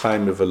Reb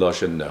Chaim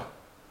Volozhin, no.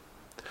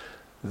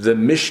 The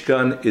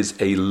Mishkan is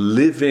a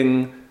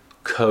living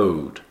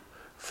code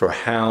for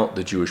how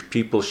the Jewish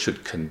people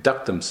should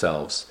conduct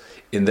themselves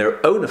in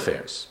their own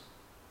affairs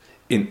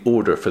in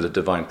order for the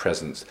divine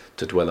presence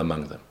to dwell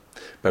among them.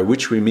 By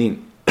which we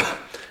mean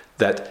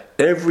that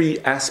every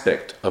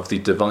aspect of the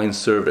divine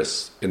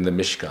service in the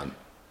Mishkan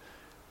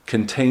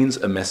contains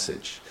a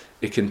message.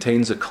 It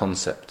contains a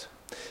concept.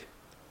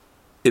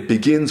 It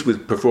begins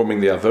with performing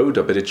the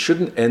avodah, but it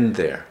shouldn't end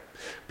there.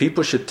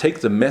 People should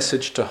take the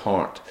message to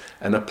heart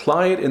and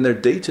apply it in their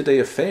day-to-day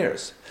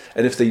affairs.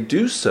 And if they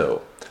do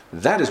so,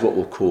 that is what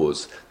will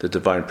cause the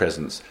divine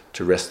presence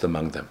to rest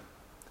among them.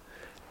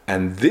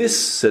 And this,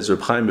 says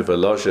Reb Chaim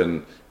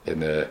Volozhin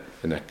in a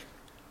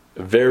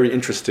very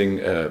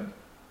interesting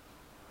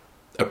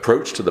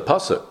approach to the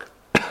pasuk.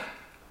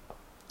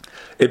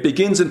 It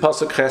begins in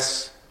pasuk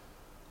Ches.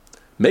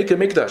 Make a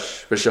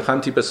mikdash,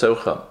 v'shachanti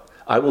besocha.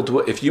 I will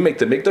dwell. If you make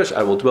the mikdash,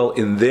 I will dwell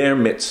in their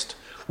midst,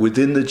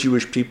 within the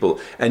Jewish people.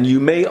 And you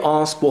may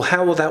ask, well,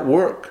 how will that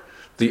work?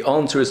 The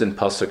answer is in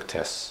pasuk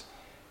Tes.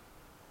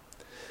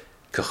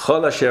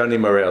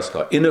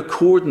 In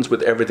accordance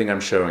with everything I'm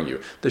showing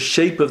you, the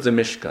shape of the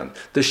Mishkan,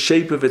 the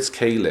shape of its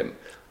kelim,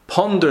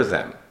 ponder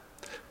them,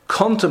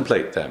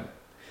 contemplate them,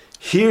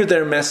 hear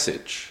their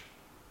message,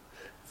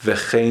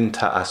 v'chein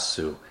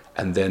ta'asu,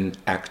 and then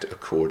act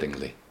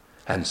accordingly.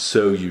 And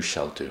so you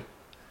shall do.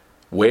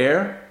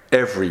 Where?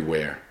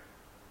 Everywhere.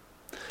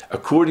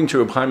 According to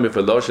Reb Chaim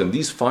Volozhin,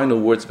 these final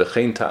words,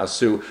 v'chein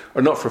ta'asu,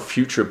 are not for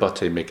future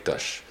Batei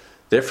Mikdash.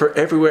 They're for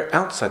everywhere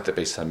outside the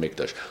Beis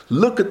HaMikdash.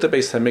 Look at the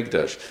Beis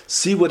HaMikdash.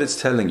 See what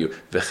it's telling you.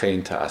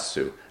 V'chein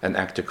ta'asu. And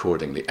act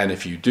accordingly. And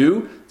if you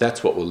do,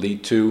 that's what will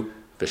lead to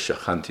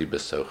v'shachanti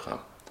besocha.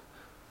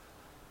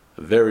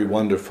 A very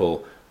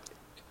wonderful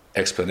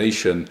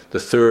explanation, the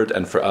third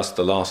and for us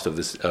the last of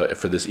this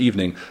for this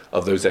evening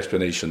of those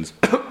explanations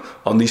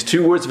on these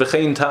two words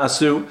v'chein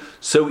ta'asu.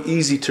 So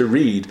easy to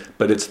read,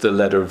 but it's the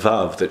letter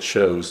Vav that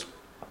shows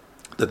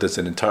that there's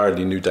an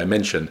entirely new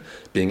dimension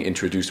being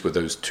introduced with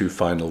those two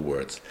final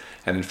words.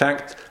 And in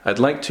fact, I'd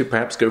like to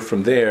perhaps go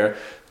from there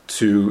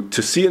to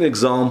see an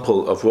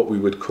example of what we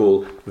would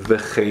call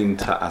v'chein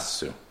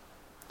ta'asu.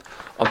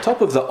 On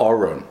top of the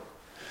Aron,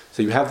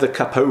 so you have the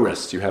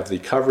kaporos, you have the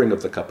covering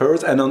of the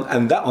kaporos, and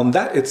on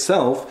that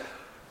itself,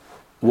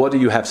 what do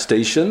you have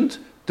stationed?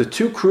 The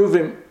two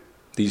kruvim,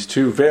 these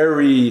two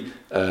very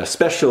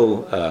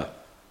special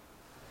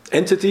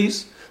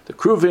entities, the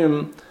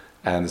kruvim,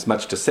 and there's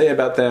much to say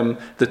about them.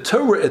 The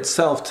Torah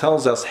itself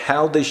tells us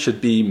how they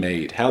should be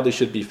made, how they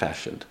should be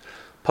fashioned.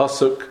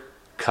 Pasuk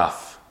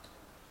Kaf.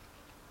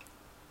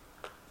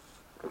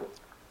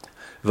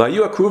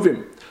 Vayu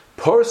akruvim,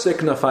 porsek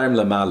nafaim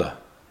lamala.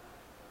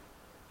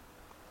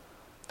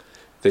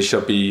 They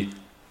shall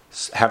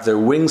have their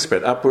wings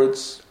spread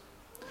upwards.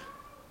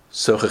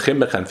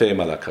 Sochachim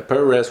bechanfeim ala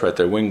kaporos, right?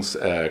 Their wings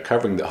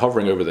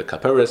hovering over the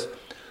kaporos.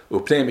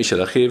 Upneim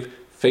ishalachiv,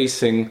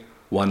 facing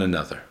one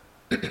another.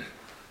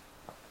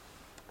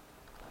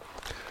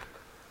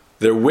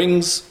 Their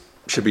wings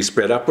should be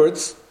spread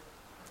upwards,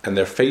 and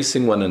they're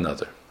facing one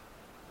another.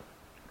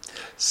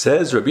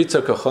 Says Rabbi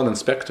Yitzchak Elchanan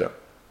Spector,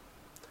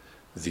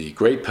 the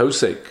great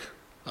posek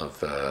of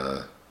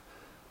the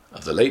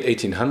late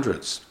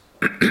 1800s.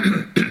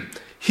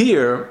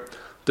 Here,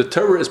 the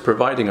Torah is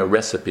providing a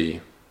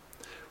recipe,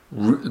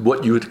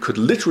 what you could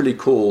literally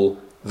call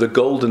the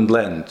golden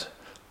blend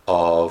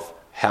of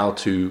how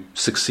to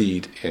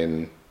succeed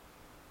in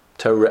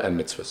Torah and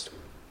mitzvahs.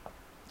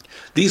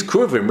 These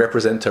kruvim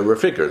represent Torah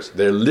figures.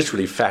 They're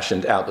literally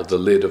fashioned out of the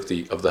lid of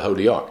the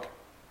Holy Ark.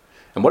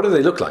 And what do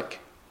they look like?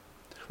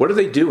 What are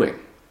they doing?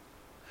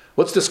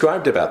 What's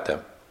described about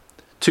them?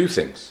 Two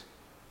things.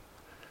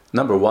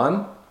 Number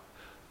one,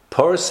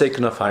 porsek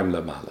nafaim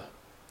lamala.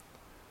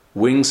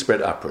 Wings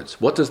spread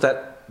upwards. What does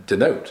that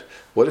denote?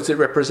 What does it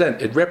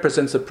represent? It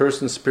represents a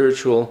person's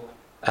spiritual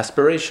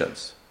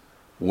aspirations.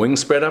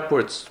 Wings spread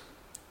upwards,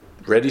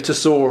 ready to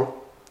soar.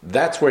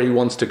 That's where he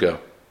wants to go.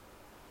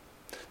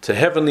 To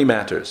heavenly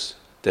matters,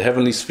 to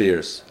heavenly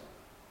spheres.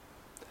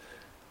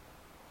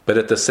 But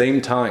at the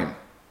same time,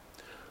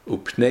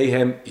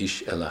 upneihem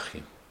ish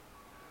elachim,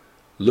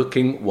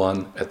 looking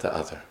one at the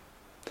other.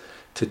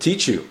 To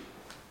teach you,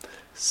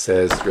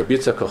 says Rabbi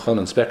Yitzchak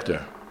Elchanan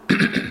Spector,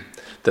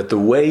 that the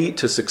way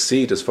to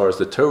succeed as far as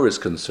the Torah is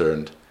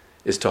concerned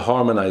is to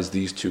harmonize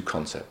these two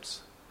concepts.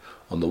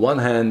 On the one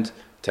hand,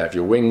 to have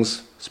your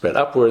wings spread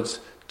upwards,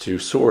 to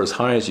soar as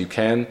high as you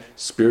can,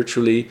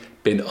 spiritually,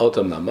 bin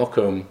adam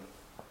lamokom,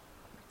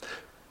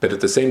 but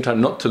at the same time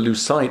not to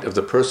lose sight of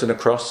the person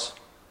across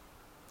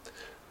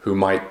who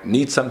might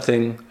need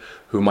something,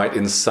 who might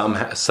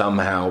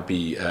somehow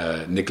be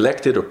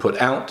neglected or put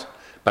out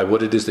by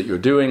what it is that you're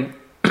doing.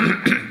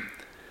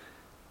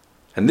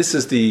 And this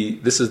is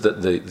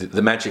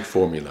the magic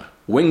formula.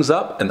 Wings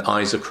up and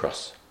eyes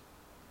across.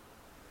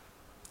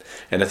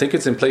 And I think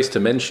it's in place to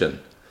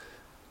mention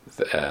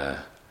a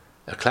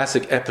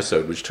classic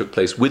episode which took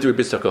place with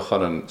Rabbi Yitzchak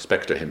Elchanan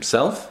Spector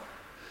himself,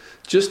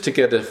 just to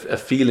get a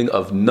feeling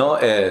of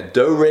na'eh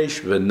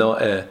doresh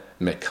v'na'eh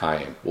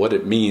mekayim, what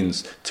it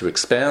means to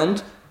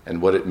expound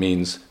and what it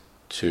means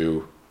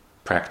to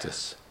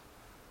practice.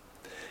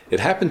 It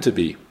happened to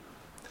be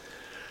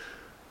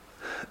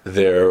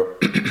there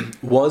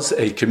was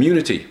a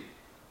community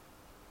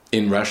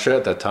in Russia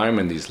at that time,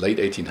 in these late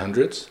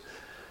 1800s,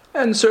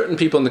 and certain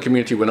people in the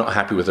community were not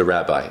happy with the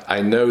rabbi.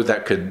 I know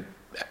that could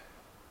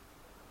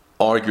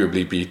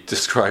arguably be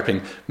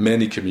describing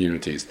many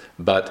communities,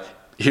 but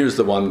here's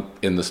the one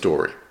in the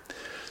story.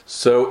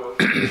 So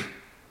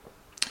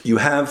you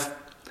have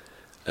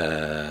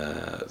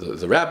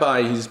the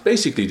rabbi, he's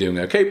basically doing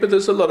okay, but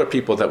there's a lot of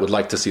people that would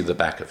like to see the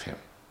back of him.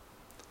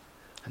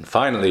 And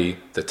finally,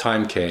 the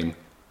time came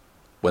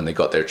when they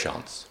got their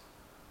chance.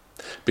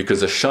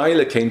 Because a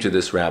shaila came to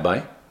this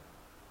rabbi,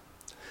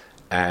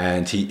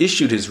 and he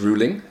issued his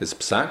ruling, his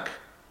psak,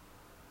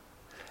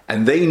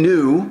 and they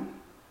knew,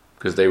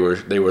 because they were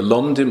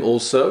lomdim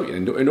also,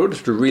 in order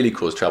to really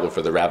cause trouble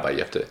for the rabbi, you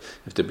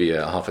have to be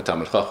a half a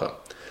Talmid Chacham.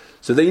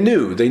 So they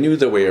knew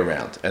their way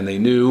around, and they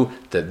knew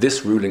that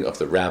this ruling of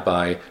the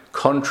rabbi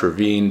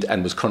contravened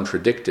and was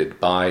contradicted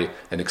by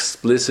an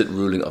explicit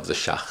ruling of the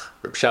Shach.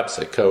 Reb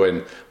Shabsai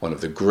Cohen, one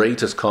of the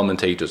greatest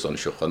commentators on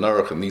Shulchan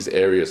Aruch in these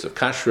areas of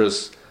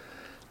kashrus,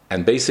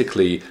 and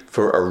basically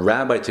for a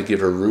rabbi to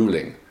give a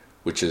ruling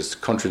which is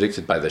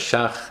contradicted by the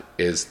Shach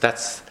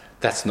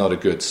that's not a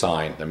good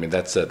sign. I mean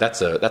that's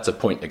a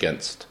point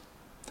against,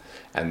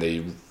 and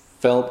they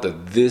felt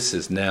that this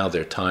is now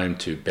their time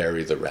to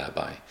bury the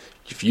rabbi.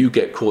 If you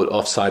get caught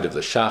offside of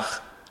the Shach,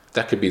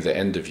 that could be the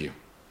end of you.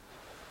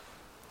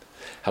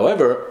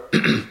 However,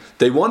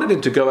 they wanted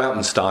him to go out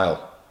in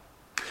style.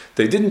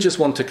 They didn't just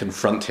want to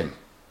confront him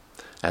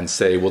and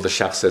say, well, the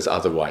Shach says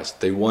otherwise.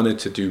 They wanted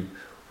to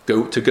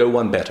go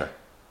one better.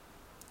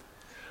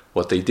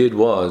 What they did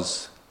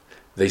was,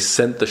 they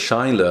sent the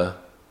shaila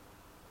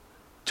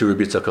to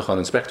Rabbi Yitzchak Kachan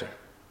Inspector.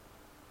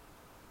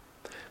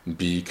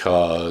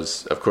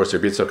 Because, of course,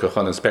 Rabbi Yitzchak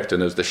Kachan Inspector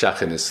knows the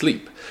Shach in his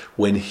sleep.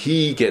 When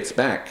he gets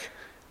back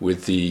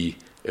with the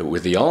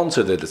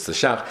answer that it's the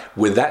Shach,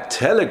 with that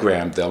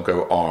telegram they'll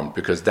go armed,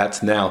 because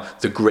that's now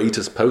the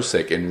greatest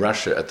posek in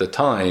Russia at the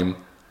time,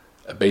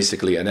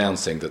 basically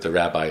announcing that the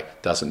rabbi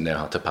doesn't know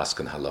how to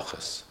paskin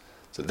halachas.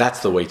 So that's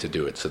the way to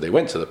do it. So they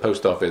went to the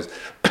post office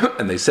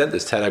and they sent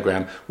this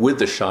telegram with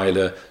the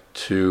shaila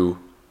to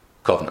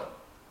Kovno.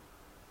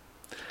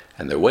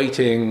 And they're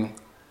waiting,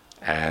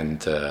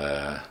 and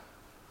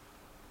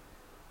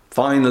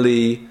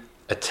finally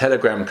a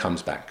telegram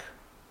comes back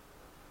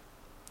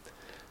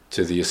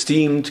to the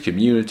esteemed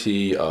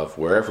community of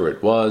wherever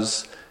it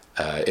was.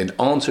 In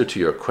answer to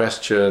your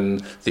question,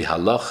 the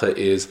halacha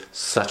is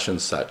such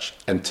and such.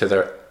 And to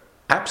their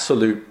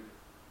absolute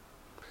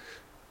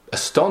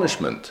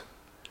astonishment,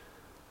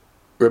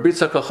 Rabbi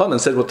Yitzchak Elchanan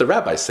said what the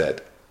rabbi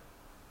said,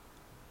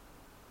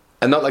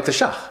 and not like the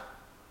Shach.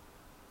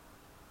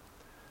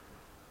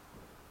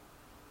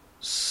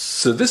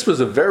 So this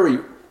was a very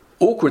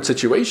awkward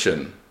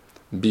situation,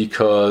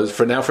 because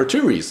for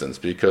two reasons.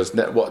 Because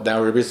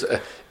now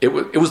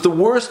it was the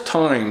worst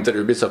time that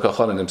Rabbi Yitzchak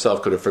Elchanan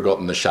himself could have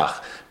forgotten the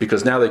Shach,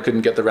 because now they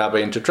couldn't get the rabbi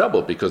into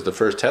trouble, because the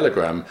first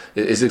telegram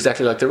is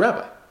exactly like the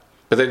rabbi,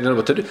 but they didn't know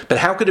what to do. But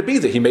how could it be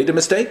that he made a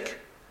mistake?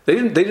 They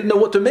didn't know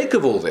what to make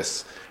of all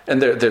this, and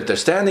they're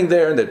standing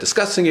there and they're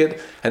discussing it.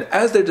 And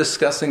as they're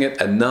discussing it,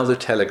 another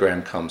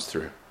telegram comes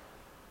through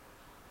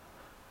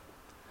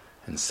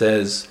and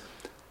says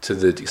to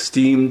the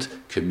esteemed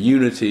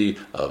community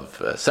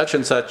of such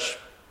and such,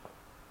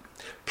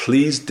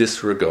 please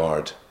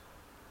disregard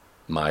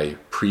my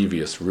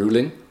previous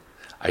ruling.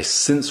 I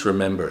since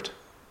remembered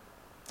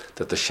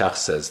that the Shach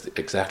says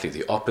exactly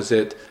the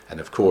opposite, and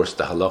of course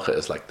the halacha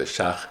is like the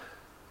Shach.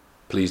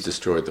 Please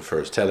destroy the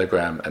first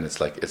telegram, and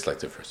it's like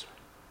the first one.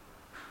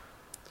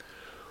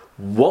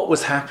 What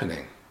was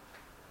happening?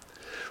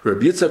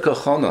 Rabbi Yitzchak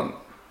Elchanan,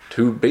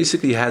 who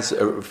basically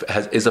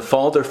is a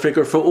father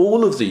figure for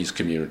all of these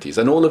communities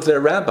and all of their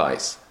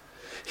rabbis,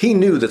 he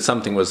knew that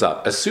something was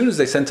up as soon as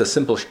they sent a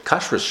simple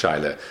kashrus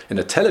shaila in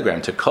a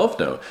telegram to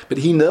Kovno. But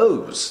he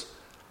knows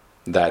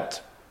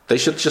that they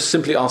should just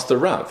simply ask the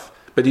Rav.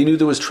 But he knew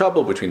there was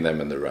trouble between them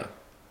and the Rav.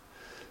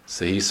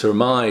 So he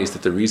surmised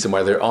that the reason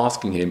why they're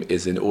asking him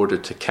is in order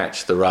to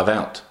catch the Rav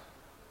out.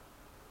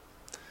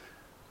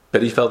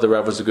 But he felt the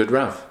Rav was a good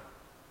Rav.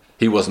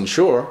 He wasn't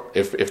sure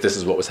if this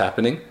is what was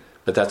happening,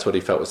 but that's what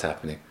he felt was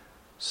happening.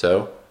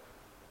 So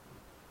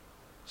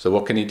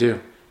what can he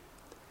do?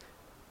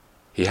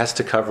 He has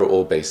to cover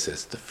all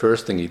bases. The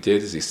first thing he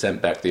did is he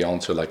sent back the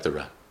answer like the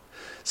Rav.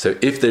 So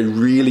if they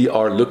really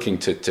are looking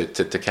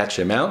to catch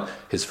him out,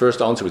 his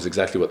first answer was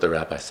exactly what the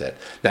rabbi said.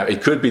 Now,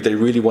 it could be they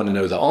really want to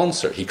know the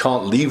answer. He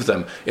can't leave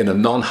them in a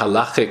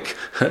non-halachic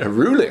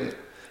ruling,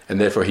 and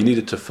therefore he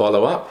needed to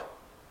follow up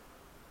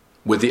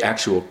with the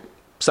actual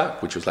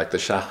psak, which was like the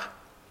Shach.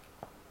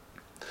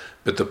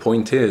 But the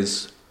point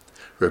is,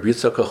 Rabbi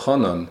Yitzchak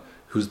Elchanan,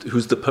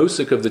 who's the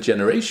posek of the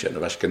generation,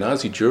 of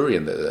Ashkenazi Jewry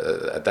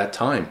at that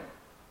time,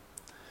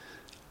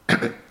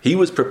 he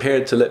was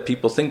prepared to let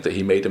people think that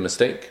he made a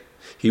mistake.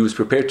 He was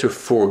prepared to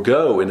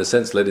forego, in a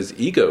sense, let his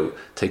ego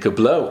take a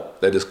blow,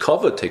 let his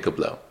kavod take a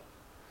blow,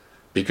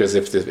 Because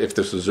if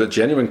this was a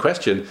genuine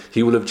question,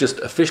 he would have just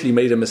officially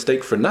made a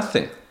mistake for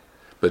nothing.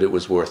 But it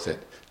was worth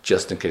it,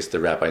 just in case the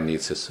rabbi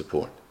needs his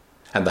support.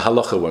 And the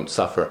halacha won't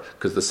suffer,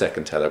 because the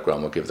second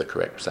telegram will give the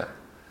correct psak.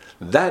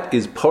 That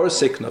is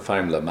Porsek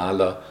Nafaim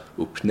Lamala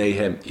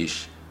Upnehem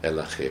Ish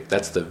Elachiv.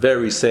 That's the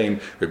very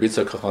same Rabbi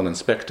Yitzchak Chachan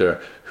Inspector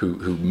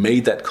who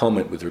made that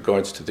comment with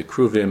regards to the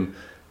Kruvim,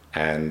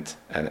 and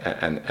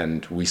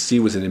we see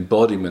was an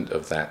embodiment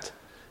of that,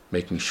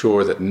 making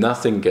sure that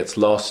nothing gets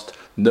lost,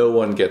 no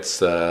one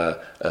gets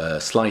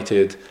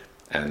slighted,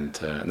 and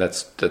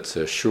that's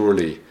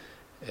surely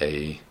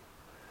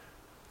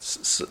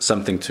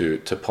something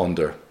to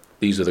ponder.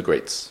 These are the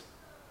greats.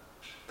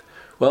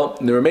 Well,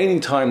 in the remaining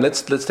time,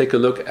 let's take a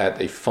look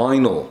at a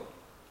final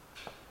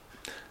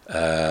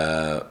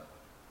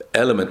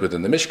element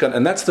within the Mishkan,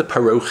 and that's the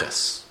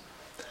paroches.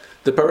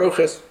 The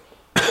paroches,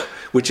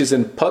 which is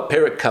in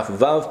Perek Kaf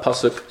Vav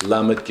Pasuk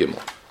Lamed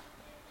Gimel.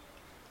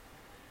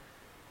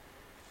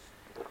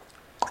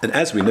 And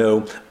as we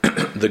know,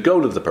 the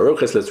goal of the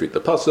paroches, let's read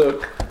the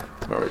pasuk.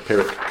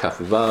 Perek Kaf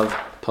Vav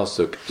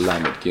Pasuk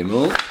Lamed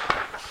Gimel.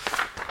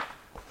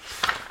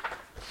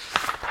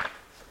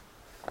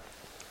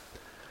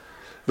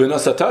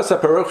 V'nasatas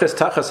paroches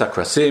tachas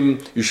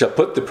hakrasim. You shall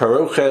put the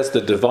paroches, the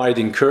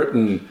dividing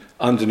curtain,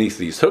 underneath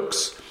these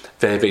hooks.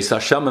 And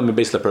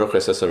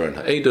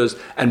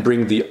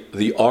bring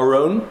the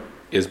aron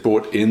is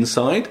brought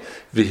inside.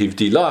 The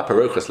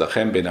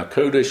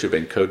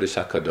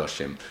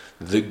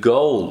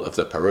goal of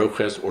the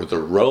paroches, or the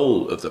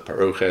role of the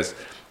paroches,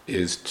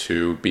 is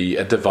to be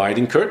a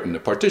dividing curtain, a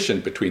partition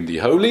between the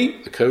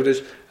holy, the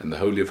kodesh, and the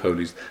holy of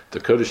holies,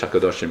 the kodesh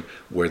hakadoshim,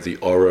 where the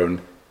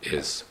aron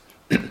is.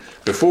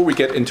 Before we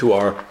get into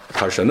our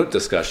Parshanut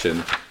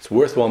discussion, it's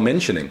worthwhile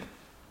mentioning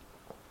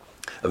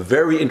a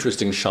very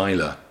interesting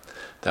shaila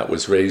that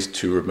was raised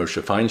to Rav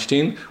Moshe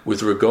Feinstein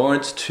with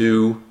regards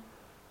to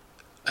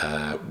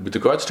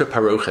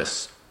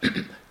paroches,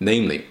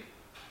 namely,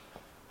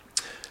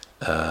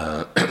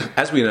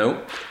 as we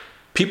know,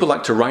 people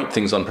like to write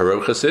things on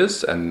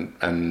paroches,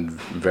 and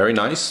very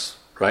nice,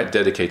 right?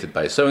 Dedicated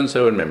by so and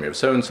so in memory of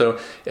so and so,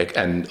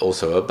 and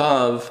also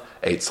above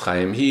Eitz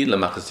Chaim Hi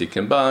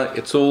Lamachasikim Ba.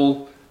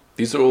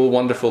 These are all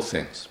wonderful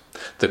things.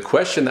 The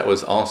question that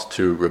was asked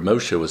to Rav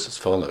Moshe was as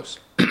follows: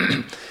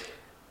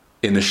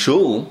 in the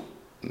shul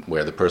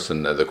where the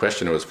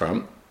questioner was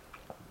from,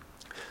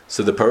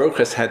 so the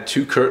paroches had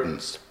two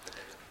curtains.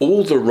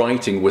 All the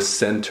writing was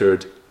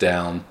centered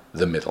down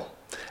the middle.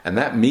 And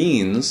that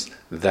means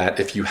that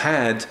if you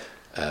had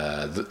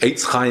the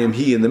Eitz Chaim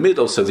Hi in the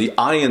middle, so the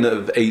ayin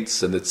of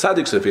Eitz and the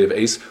tzaddik Sofi of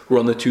Eitz were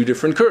on the two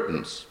different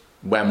curtains.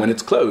 When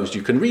it's closed,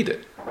 you can read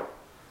it.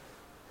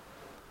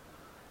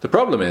 The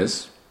problem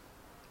is,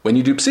 when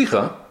you do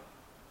psicha,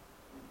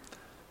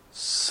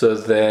 so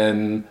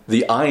then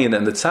the ayin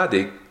and the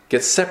tzaddik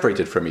get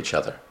separated from each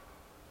other.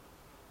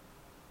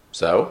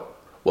 So,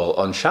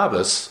 on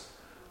Shabbos,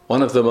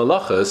 one of the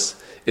malachas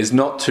is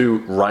not to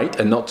write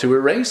and not to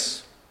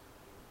erase.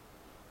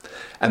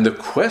 And the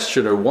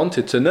questioner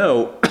wanted to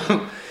know,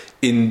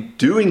 in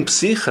doing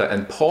psicha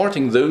and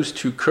parting those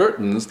two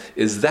curtains,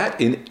 is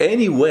that in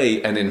any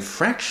way an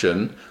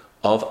infraction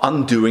of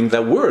undoing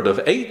that word of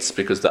eitz?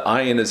 Because the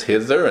ayin is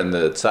hither and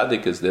the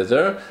tzaddik is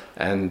thither,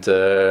 and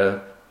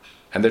they're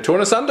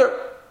torn asunder.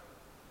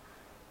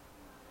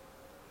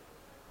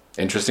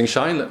 Interesting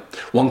shaila.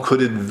 One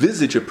could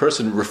envisage a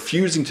person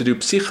refusing to do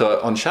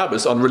psicha on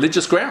Shabbos on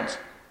religious grounds.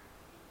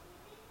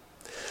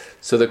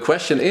 So the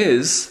question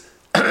is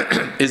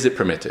it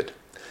permitted?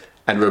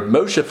 And Reb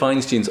Moshe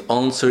Feinstein's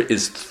answer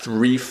is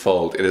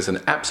threefold. It is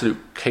an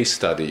absolute case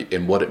study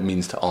in what it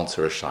means to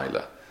answer a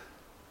shaila.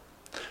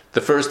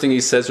 The first thing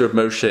he says, Reb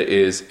Moshe,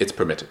 is it's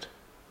permitted.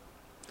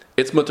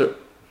 It's mutter.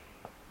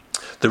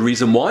 The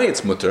reason why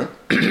it's mutter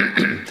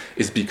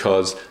is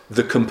because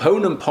the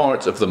component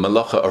parts of the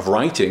malacha of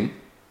writing,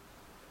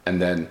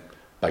 and then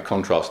by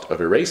contrast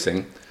of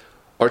erasing,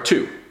 are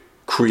two.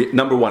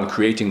 Number one,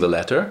 creating the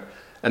letter,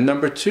 and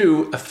number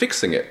two,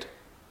 affixing it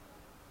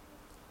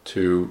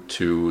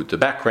to the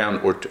background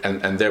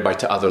and thereby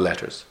to other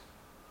letters.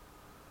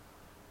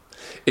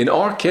 In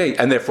our case,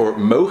 and therefore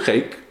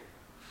mochek,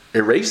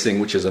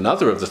 erasing, which is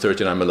another of the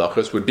 39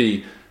 malachas, would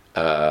be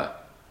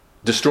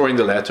destroying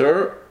the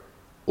letter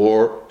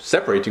or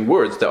separating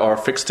words that are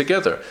fixed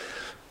together.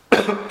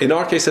 In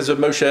our case, as of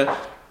Moshe,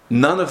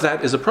 none of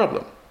that is a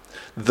problem.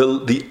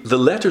 The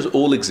letters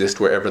all exist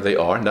wherever they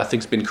are.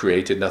 Nothing's been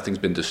created, nothing's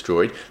been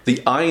destroyed. The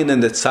ayin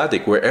and the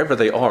tzaddik, wherever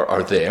they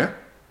are there.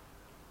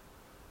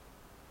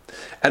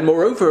 And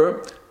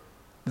moreover,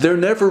 they're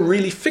never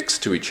really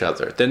fixed to each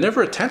other. They're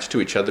never attached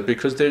to each other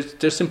because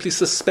they're simply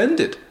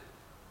suspended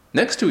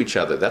next to each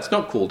other. That's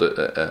not called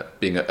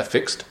being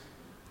affixed.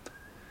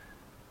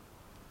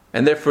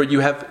 And therefore you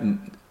have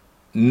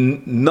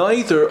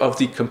neither of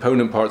the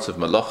component parts of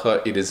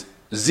malacha. It is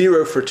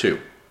 0 for 2.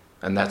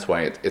 And that's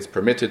why it's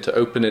permitted to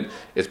open it,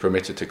 it's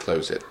permitted to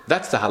close it.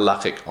 That's the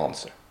halachic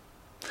answer.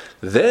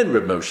 Then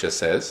Reb Moshe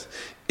says,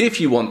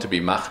 if you want to be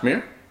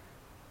machmir,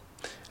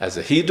 as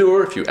a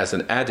hidur, as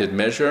an added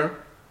measure,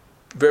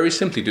 very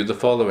simply do the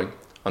following.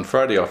 On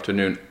Friday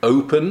afternoon,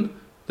 open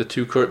the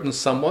two curtains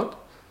somewhat,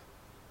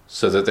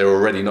 so that they're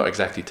already not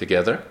exactly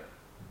together.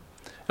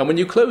 And when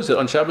you close it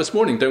on Shabbos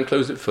morning, don't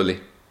close it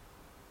fully.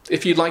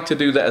 If you'd like to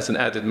do that as an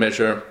added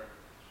measure,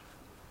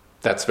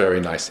 that's very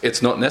nice.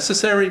 It's not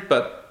necessary,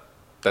 but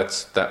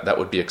that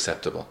would be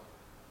acceptable.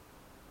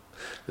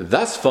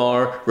 Thus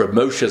far, Reb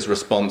Moshe's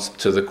response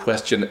to the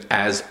question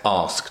as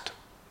asked.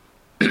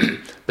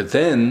 But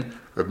then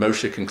Reb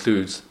Moshe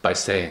concludes by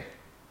saying,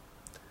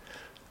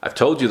 I've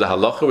told you the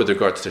halacha with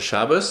regards to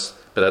Shabbos,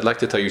 but I'd like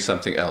to tell you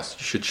something else.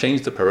 You should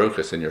change the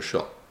parochas in your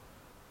shul.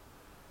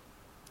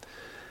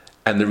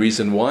 And the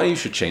reason why you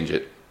should change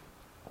it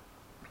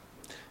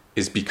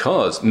is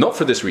because, not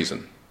for this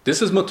reason,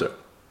 this is mutter,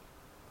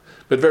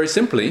 but very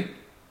simply,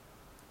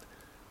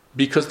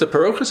 because the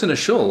parochas in a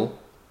shul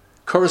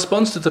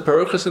corresponds to the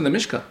parochas in the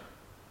Mishkan.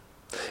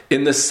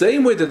 In the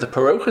same way that the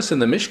parochas in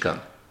the Mishkan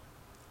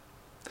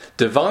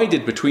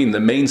divided between the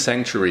main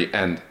sanctuary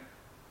and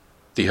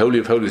the Holy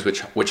of Holies,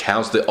 which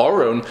housed the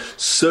Aron,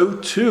 so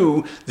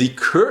too the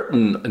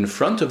curtain in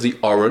front of the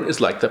Aron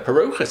is like the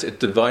parochas. It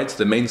divides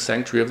the main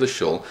sanctuary of the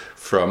shul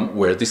from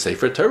where the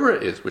Sefer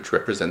Torah is, which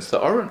represents the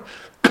Aron.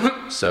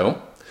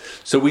 So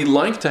we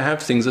like to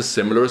have things as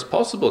similar as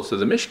possible to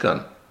the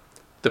Mishkan.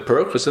 The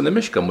parochas in the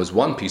Mishkan was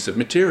one piece of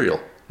material,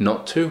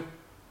 not two.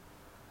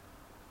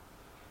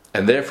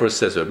 And therefore,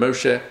 says Reb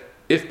Moshe,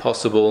 if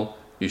possible,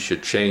 you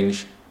should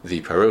change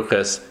the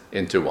parochas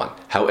into one.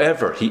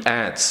 However, he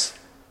adds,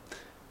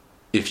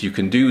 if you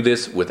can do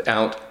this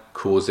without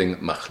causing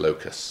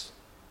machlokas.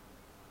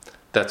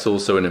 That's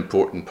also an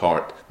important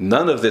part.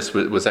 None of this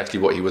was actually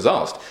what he was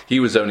asked. He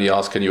was only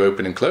asked, can you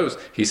open and close?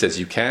 He says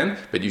you can,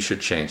 but you should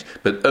change.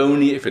 But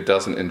only if it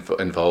doesn't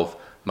involve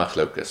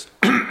machlokas.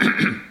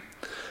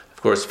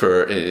 Of course,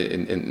 for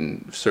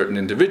in certain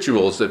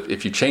individuals,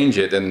 if you change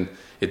it and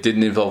it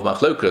didn't involve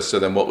machlokas, so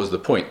then what was the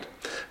point?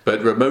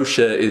 But Reb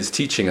Moshe is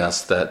teaching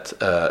us that,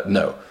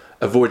 no,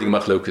 avoiding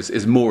machlokas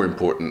is more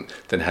important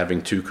than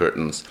having two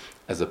curtains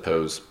as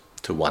opposed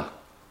to one.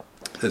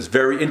 It's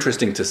very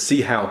interesting to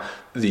see how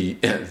the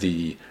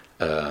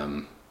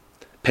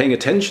paying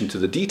attention to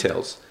the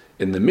details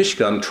in the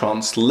Mishkan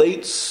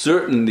translates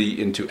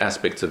certainly into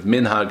aspects of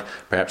minhag,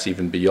 perhaps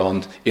even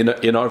beyond,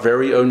 in our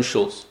very own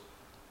shuls.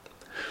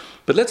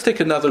 But let's take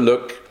another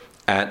look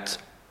at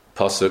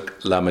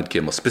Pasuk Lamed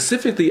Gimel,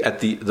 specifically at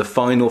the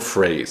final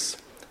phrase.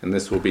 And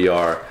this will be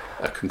our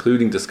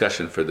concluding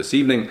discussion for this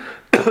evening.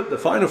 The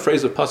final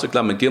phrase of Pasuk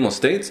Lamed Gimel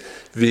states,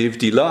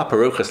 V'hivdila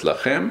parochas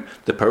lachem,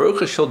 the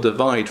parochas shall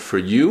divide for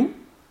you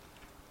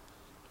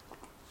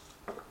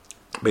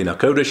bein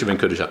HaKodesh and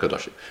Kodesh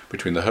HaKadoshim,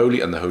 between the Holy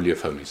and the Holy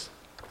of Holies.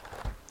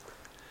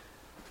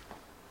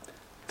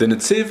 The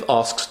Netziv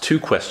asks two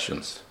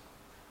questions,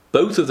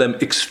 both of them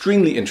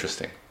extremely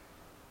interesting.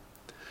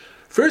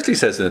 Firstly,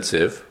 says the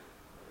Netziv,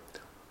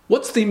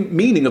 what's the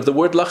meaning of the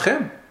word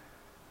lachem?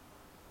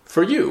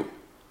 For you.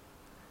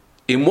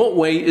 In what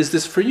way is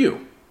this for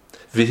you?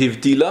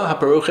 V'hivdila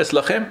haparoches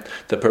lachem.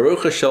 The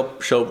parochas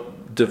shall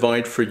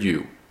divide for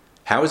you.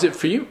 How is it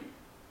for you?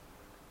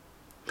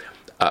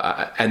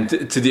 And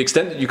to the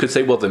extent that you could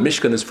say, well, the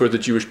Mishkan is for the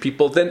Jewish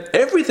people, then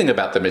everything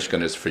about the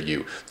Mishkan is for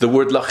you. The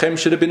word lachem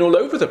should have been all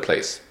over the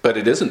place, but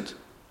it isn't.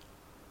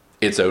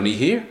 It's only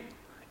here.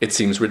 It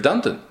seems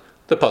redundant.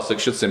 The pasuk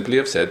should simply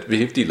have said,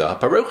 V'hivdila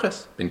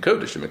haparoches, bin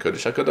kodesh and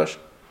kodesh hakadosh.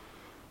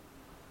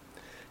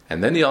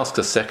 And then he asks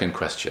a second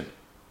question.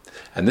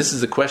 And this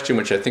is a question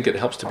which I think it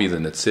helps to be the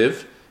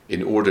Netziv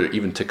in order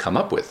even to come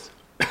up with.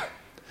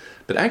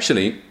 But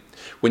actually,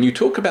 when you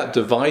talk about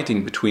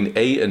dividing between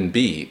A and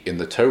B in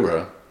the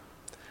Torah,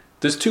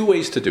 there's two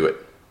ways to do it.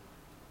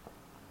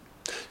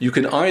 You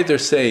can either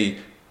say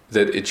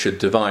that it should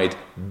divide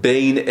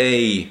bein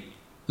A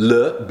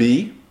le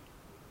B,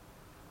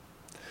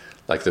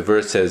 like the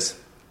verse says,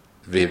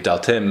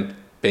 V'hivdaltem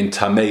bein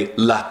tamei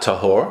la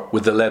tahor,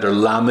 with the letter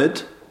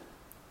lamed,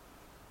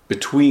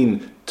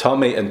 between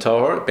Tameh and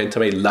Tahor, Ben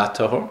Tameh La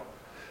Tahor.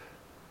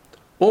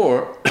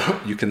 Or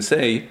you can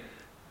say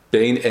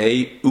Bein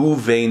A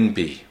Uvein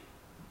B.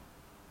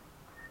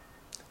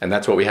 And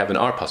that's what we have in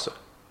our pasuk.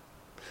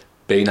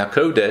 Bein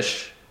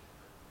HaKodesh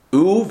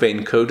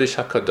Uvein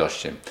Kodesh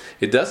HaKadoshim.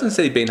 It doesn't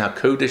say Bein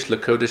HaKodesh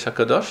LeKodesh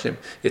HaKadoshim.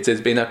 It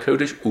says Bein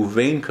HaKodesh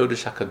Uvein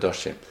Kodesh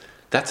HaKadoshim.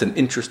 That's an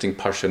interesting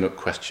parshanut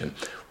question.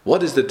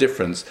 What is the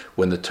difference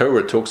when the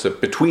Torah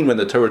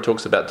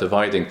talks about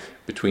dividing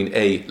between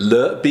A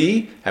le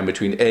B and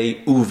between A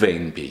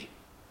uvein B?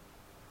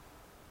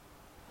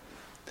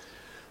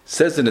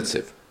 Says the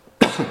Netziv.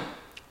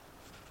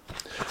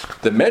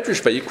 The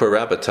Medrash Vayikra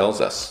Rabbah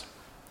tells us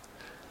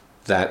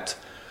that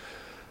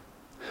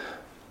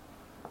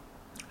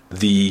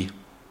the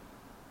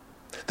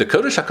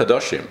Kodesh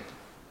HaKadoshim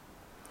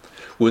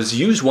was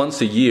used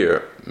once a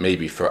year,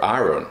 maybe for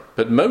Aaron,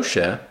 but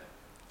Moshe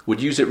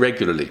would use it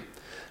regularly,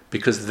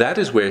 because that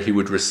is where he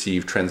would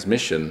receive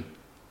transmission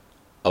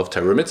of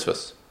Torah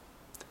mitzvahs.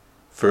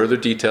 Further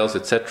details,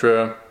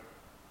 etc.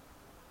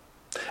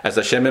 As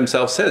Hashem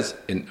himself says,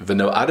 in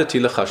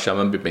V'no'adati lecha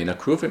shamam b'bein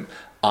hakruvim,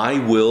 I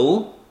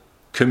will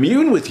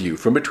commune with you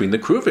from between the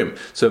Kruvim.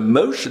 So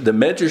Moshe, the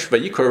Medrash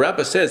Vayikra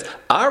Rabbah says,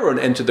 Aaron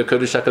entered the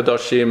Kodesh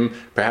HaKadoshim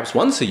perhaps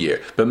once a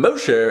year, but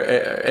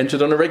Moshe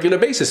entered on a regular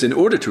basis in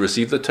order to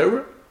receive the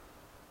Torah.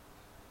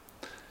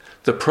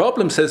 The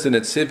problem, says the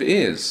Netziv,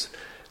 is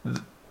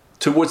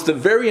towards the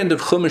very end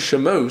of Chumash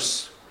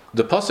Shemos,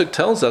 the Pasuk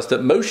tells us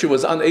that Moshe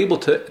was unable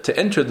to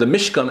enter the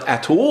Mishkan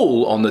at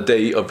all on the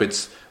day of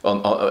its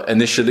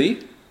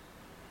initially,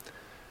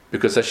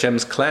 because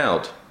Hashem's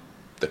cloud,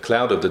 the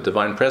cloud of the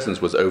divine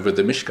presence, was over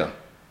the Mishkan.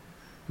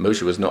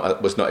 Moshe was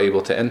not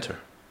able to enter.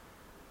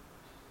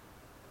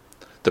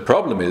 The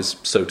problem is,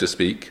 so to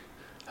speak,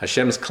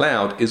 Hashem's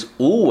cloud is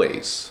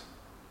always,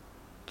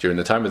 during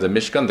the time of the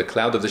Mishkan, the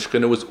cloud of the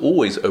Shekhinah was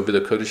always over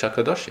the Kodesh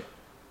HaKadoshim.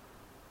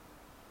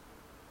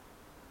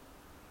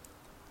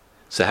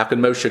 So how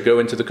can Moshe go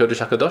into the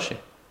Kodesh HaKadoshim?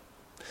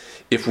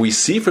 If we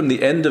see from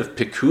the end of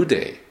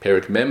Pekudei,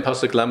 Perek Mem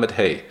Pasuk Lamed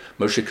Hey,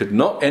 Moshe could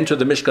not enter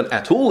the Mishkan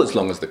at all as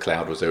long as the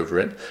cloud was over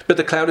it, but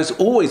the cloud is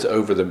always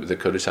over the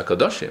Kodesh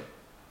HaKadoshim.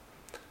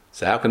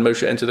 So how can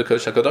Moshe enter the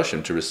Kodesh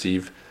HaKadoshim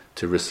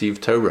to receive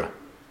Torah?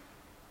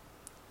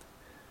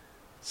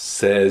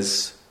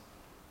 Says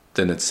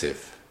the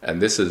Netziv,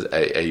 and this is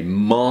a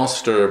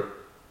master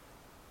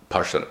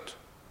parshanut.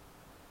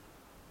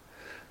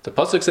 The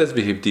Pasuk says,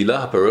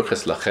 V'hivdila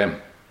ha'paroches lachem.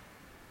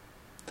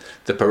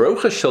 The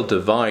parocha shall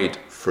divide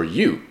for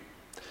you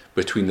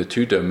between the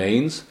two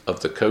domains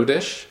of the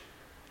Kodesh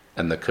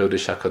and the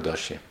Kodesh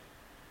HaKadoshim.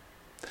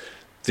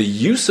 The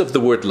use of the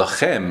word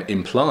lachem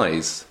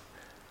implies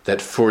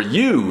that for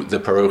you the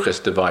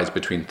parochas divides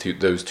between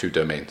those two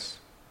domains.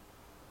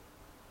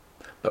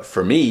 But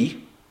for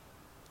me,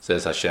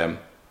 says Hashem,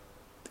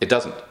 it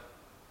doesn't.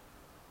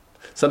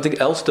 Something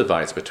else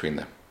divides between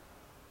them.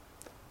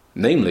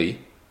 Namely,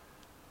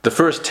 the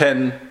first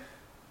 10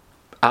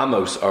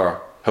 amos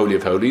are Holy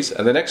of Holies,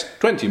 and the next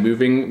 20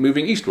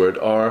 moving eastward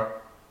are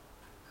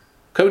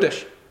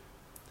Kodesh.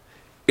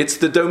 It's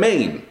the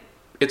domain.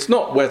 It's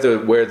not where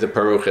the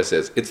parochas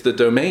is, it's the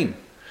domain.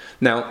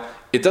 Now,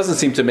 it doesn't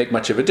seem to make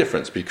much of a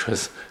difference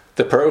because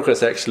the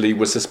parochas actually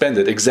was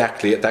suspended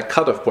exactly at that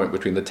cutoff point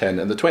between the 10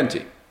 and the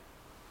 20.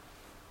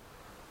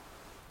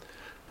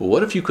 But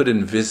what if you could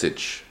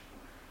envisage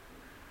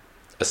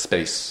a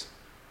space?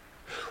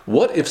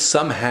 What if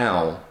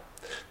somehow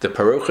the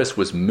parochas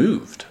was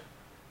moved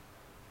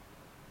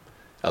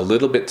a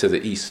little bit to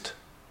the east?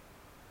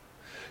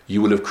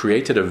 You will have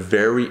created a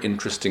very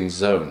interesting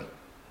zone.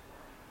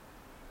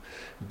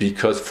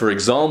 Because, for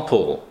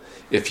example,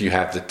 if you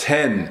have the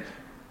 10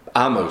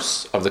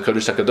 amos of the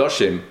Kodesh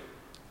HaKadoshim,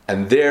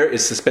 and there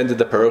is suspended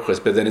the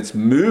parochas, but then it's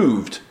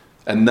moved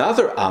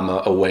another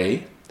amma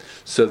away,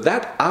 so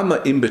that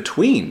amma in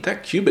between,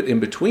 that cubit in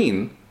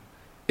between,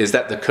 is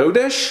that the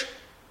Kodesh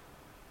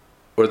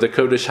or the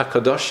Kodesh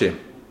HaKadoshim?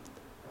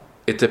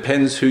 It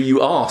depends who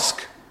you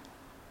ask.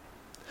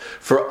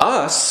 For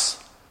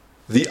us,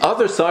 the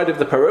other side of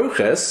the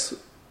paroches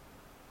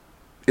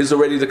is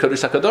already the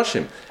Kodesh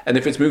HaKadoshim. And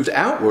if it's moved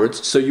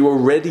outwards, so you're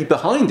already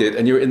behind it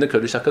and you're in the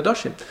Kodesh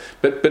HaKadoshim.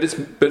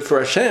 But for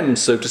Hashem,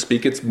 so to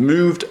speak, it's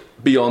moved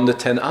beyond the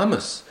 10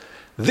 amos.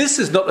 This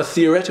is not a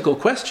theoretical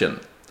question.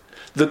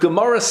 The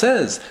Gemara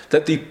says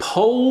that the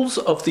poles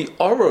of the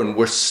Aron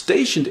were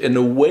stationed in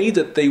a way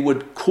that they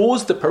would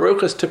cause the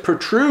parochas to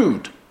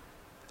protrude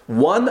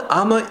 1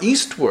 amma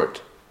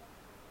eastward.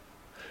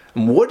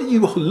 And what are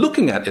you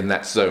looking at in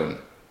that zone?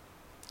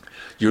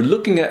 You're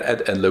looking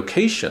at a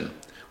location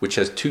which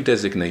has 2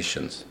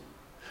 designations.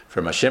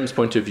 From Hashem's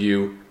point of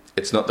view,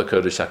 it's not the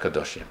Kodesh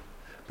HaKadoshim.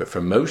 But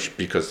from Moshe,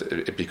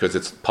 because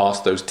it's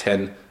past those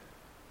 10,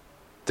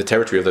 the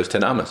territory of those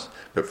 10 amos.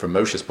 But from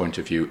Moshe's point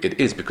of view, it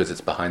is because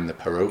it's behind the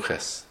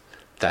paroches.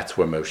 That's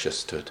where Moshe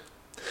stood.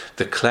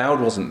 The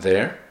cloud wasn't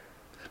there,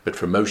 but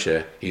for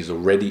Moshe, he's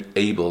already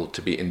able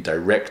to be in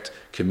direct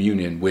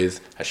communion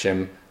with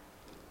Hashem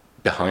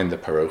behind the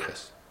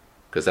paroches,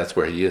 because that's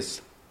where he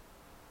is.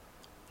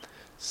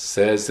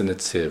 Says the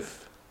Netziv,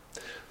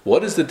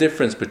 what is the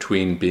difference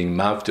between being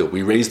mavdil?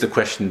 We raised the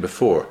question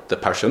before, the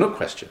parshanut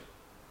question.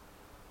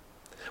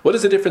 What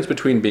is the difference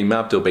between being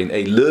mavdil bein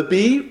a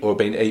lebi or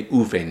bein a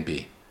uvein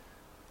bi?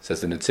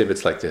 Says the Netziv,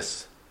 it's like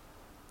this.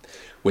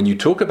 When you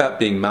talk about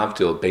being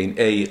mavdil bein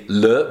a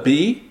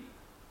lebi,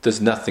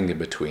 there's nothing in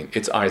between.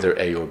 It's either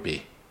A or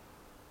B.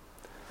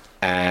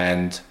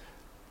 And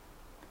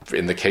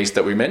in the case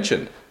that we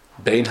mentioned,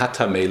 bein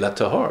hatamei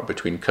latahar,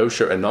 between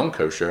kosher and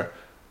non-kosher,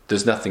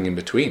 there's nothing in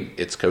between.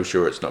 It's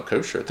kosher or it's not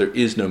kosher. There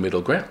is no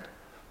middle ground.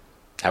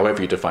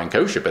 However you define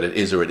kosher, but it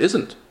is or it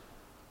isn't.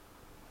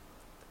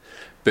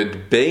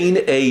 But bein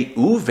A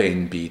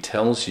uvein B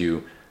tells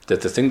you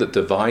that the thing that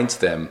divides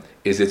them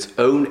is its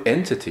own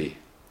entity.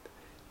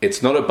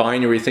 It's not a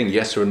binary thing,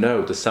 yes or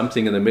no. There's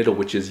something in the middle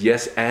which is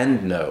yes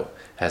and no,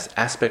 has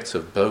aspects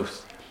of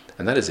both.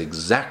 And that is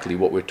exactly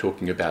what we're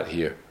talking about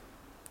here.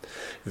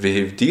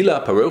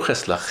 V'hivdila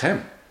paroches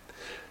lachem.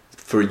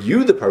 For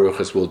you the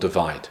paroches will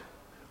divide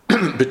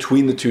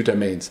between the 2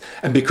 domains.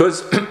 And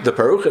because the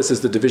paroches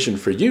is the division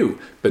for you,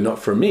 but not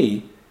for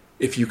me,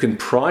 if you can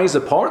prise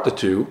apart the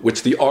two,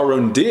 which the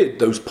Aron did,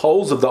 those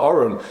poles of the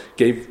Aron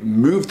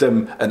moved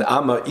them an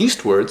amma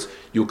eastwards,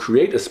 you'll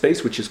create a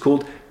space which is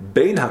called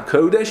Bein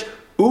HaKodesh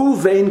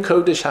Uvein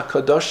Kodesh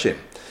HaKadoshim.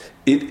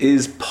 It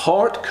is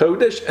part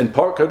Kodesh and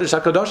part Kodesh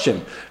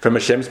HaKadoshim. From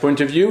Hashem's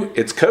point of view,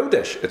 it's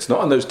Kodesh. It's not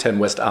on those 10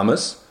 west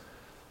ammas.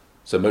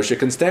 So Moshe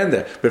can stand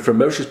there. But from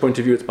Moshe's point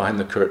of view, it's behind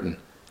the curtain.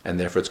 And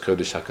therefore it's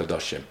Kodesh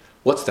HaKadoshim.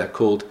 What's that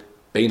called?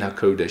 Bein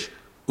HaKodesh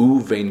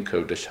Uvein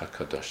Kodesh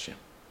HaKadoshim.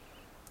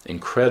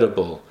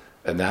 Incredible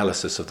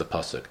analysis of the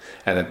pasuk.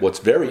 And what's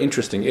very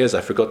interesting is,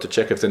 I forgot to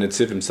check if the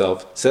Netziv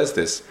himself says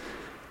this.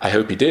 I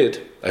hope he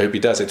did. I hope he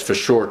does. It's for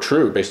sure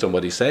true based on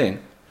what he's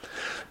saying.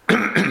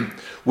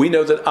 We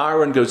know that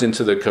Aaron goes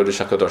into the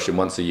Kodesh HaKadoshim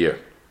once a year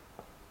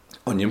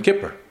on Yom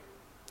Kippur.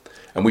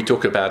 And we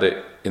talk about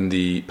it in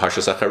the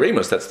Parshas Acharei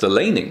Mos. That's the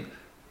laning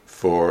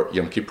for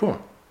Yom Kippur.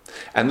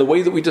 And the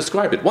way that we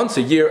describe it, once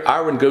a year,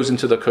 Aaron goes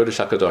into the Kodesh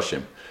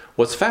HaKadoshim.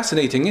 What's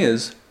fascinating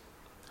is,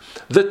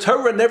 the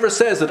Torah never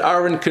says that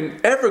Aaron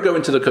can ever go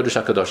into the Kodesh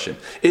HaKadoshim.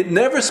 It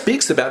never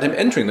speaks about him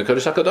entering the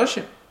Kodesh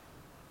HaKadoshim.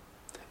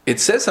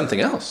 It says something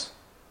else.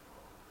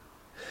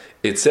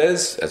 It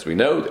says, as we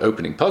know, the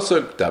opening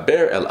pasuk,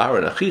 Daber el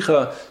Aaron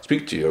achicha,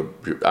 speak to your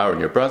Aaron,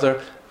 your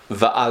brother,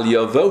 va'al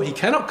yavo, he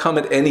cannot come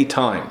at any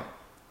time.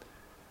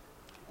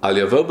 Al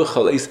yavo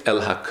b'chol eis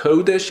el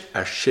hakodesh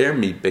asher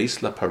mi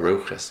beis la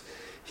paroches.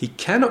 He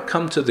cannot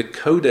come to the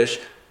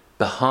Kodesh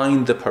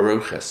behind the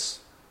paroches.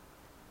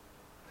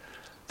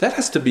 That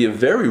has to be a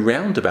very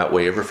roundabout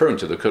way of referring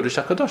to the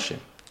Kodesh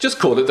HaKadoshim. Just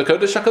call it the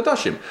Kodesh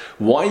HaKadoshim.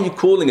 Why are you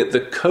calling it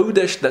the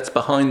Kodesh that's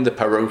behind the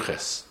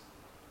paroches?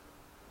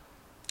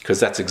 Because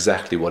that's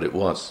exactly what it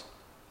was.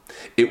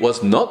 It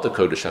was not the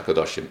Kodesh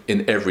HaKadoshim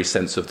in every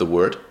sense of the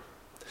word,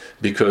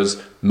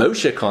 because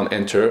Moshe can't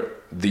enter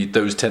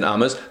those 10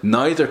 ammas,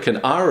 neither can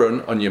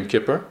Aaron on Yom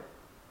Kippur.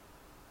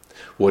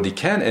 What he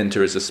can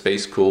enter is a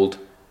space called,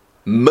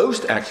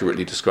 most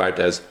accurately described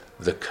as,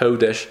 the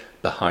Kodesh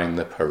behind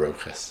the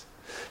paroches.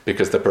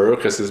 Because the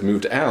paroches is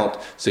moved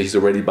out, so he's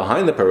already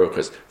behind the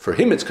paroches. For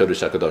him it's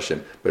Kodesh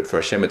HaKadoshim, but for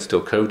Hashem it's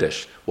still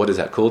Kodesh. What is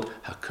that called?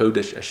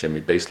 HaKodesh Hashem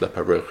Mibeis La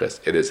Paroches.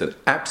 It is an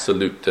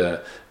absolute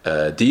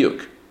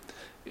diuk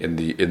in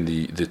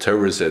the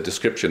Torah's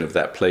description of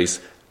that place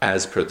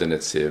as per the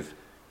Netziv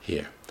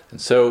here. And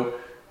so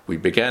we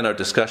began our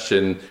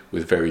discussion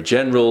with very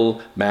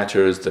general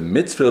matters, the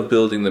mitzvah of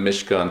building the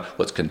Mishkan,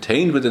 what's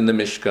contained within the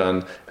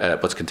Mishkan,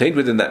 what's contained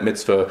within that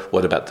mitzvah,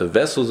 what about the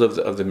vessels of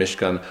the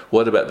Mishkan,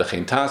 what about the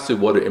Chen Tasu,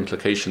 what are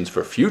implications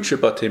for future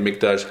Batei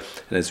Mikdash,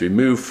 and as we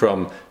move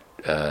from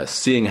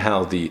seeing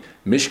how the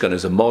Mishkan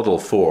is a model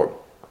for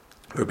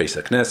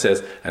Beis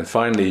HaKnesses, and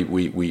finally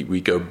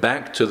we go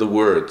back to the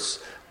words,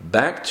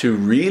 back to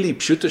really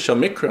Pshuta Shel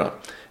Mikra,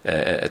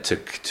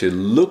 to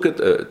look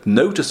at,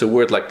 notice a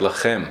word like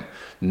Lachem.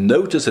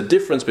 Notice a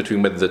difference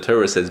between whether the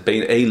Torah says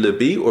Bein A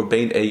Lebi or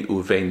Bein A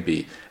Uvein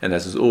B. And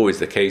as is always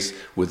the case,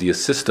 with the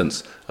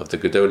assistance of the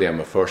Gedolei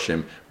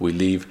HaMefarshim, we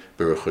leave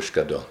Beruchush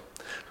Gadol.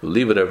 We'll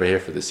leave it over here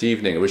for this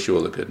evening. I wish you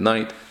all a good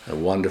night, a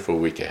wonderful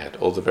week ahead.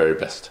 All the very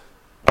best.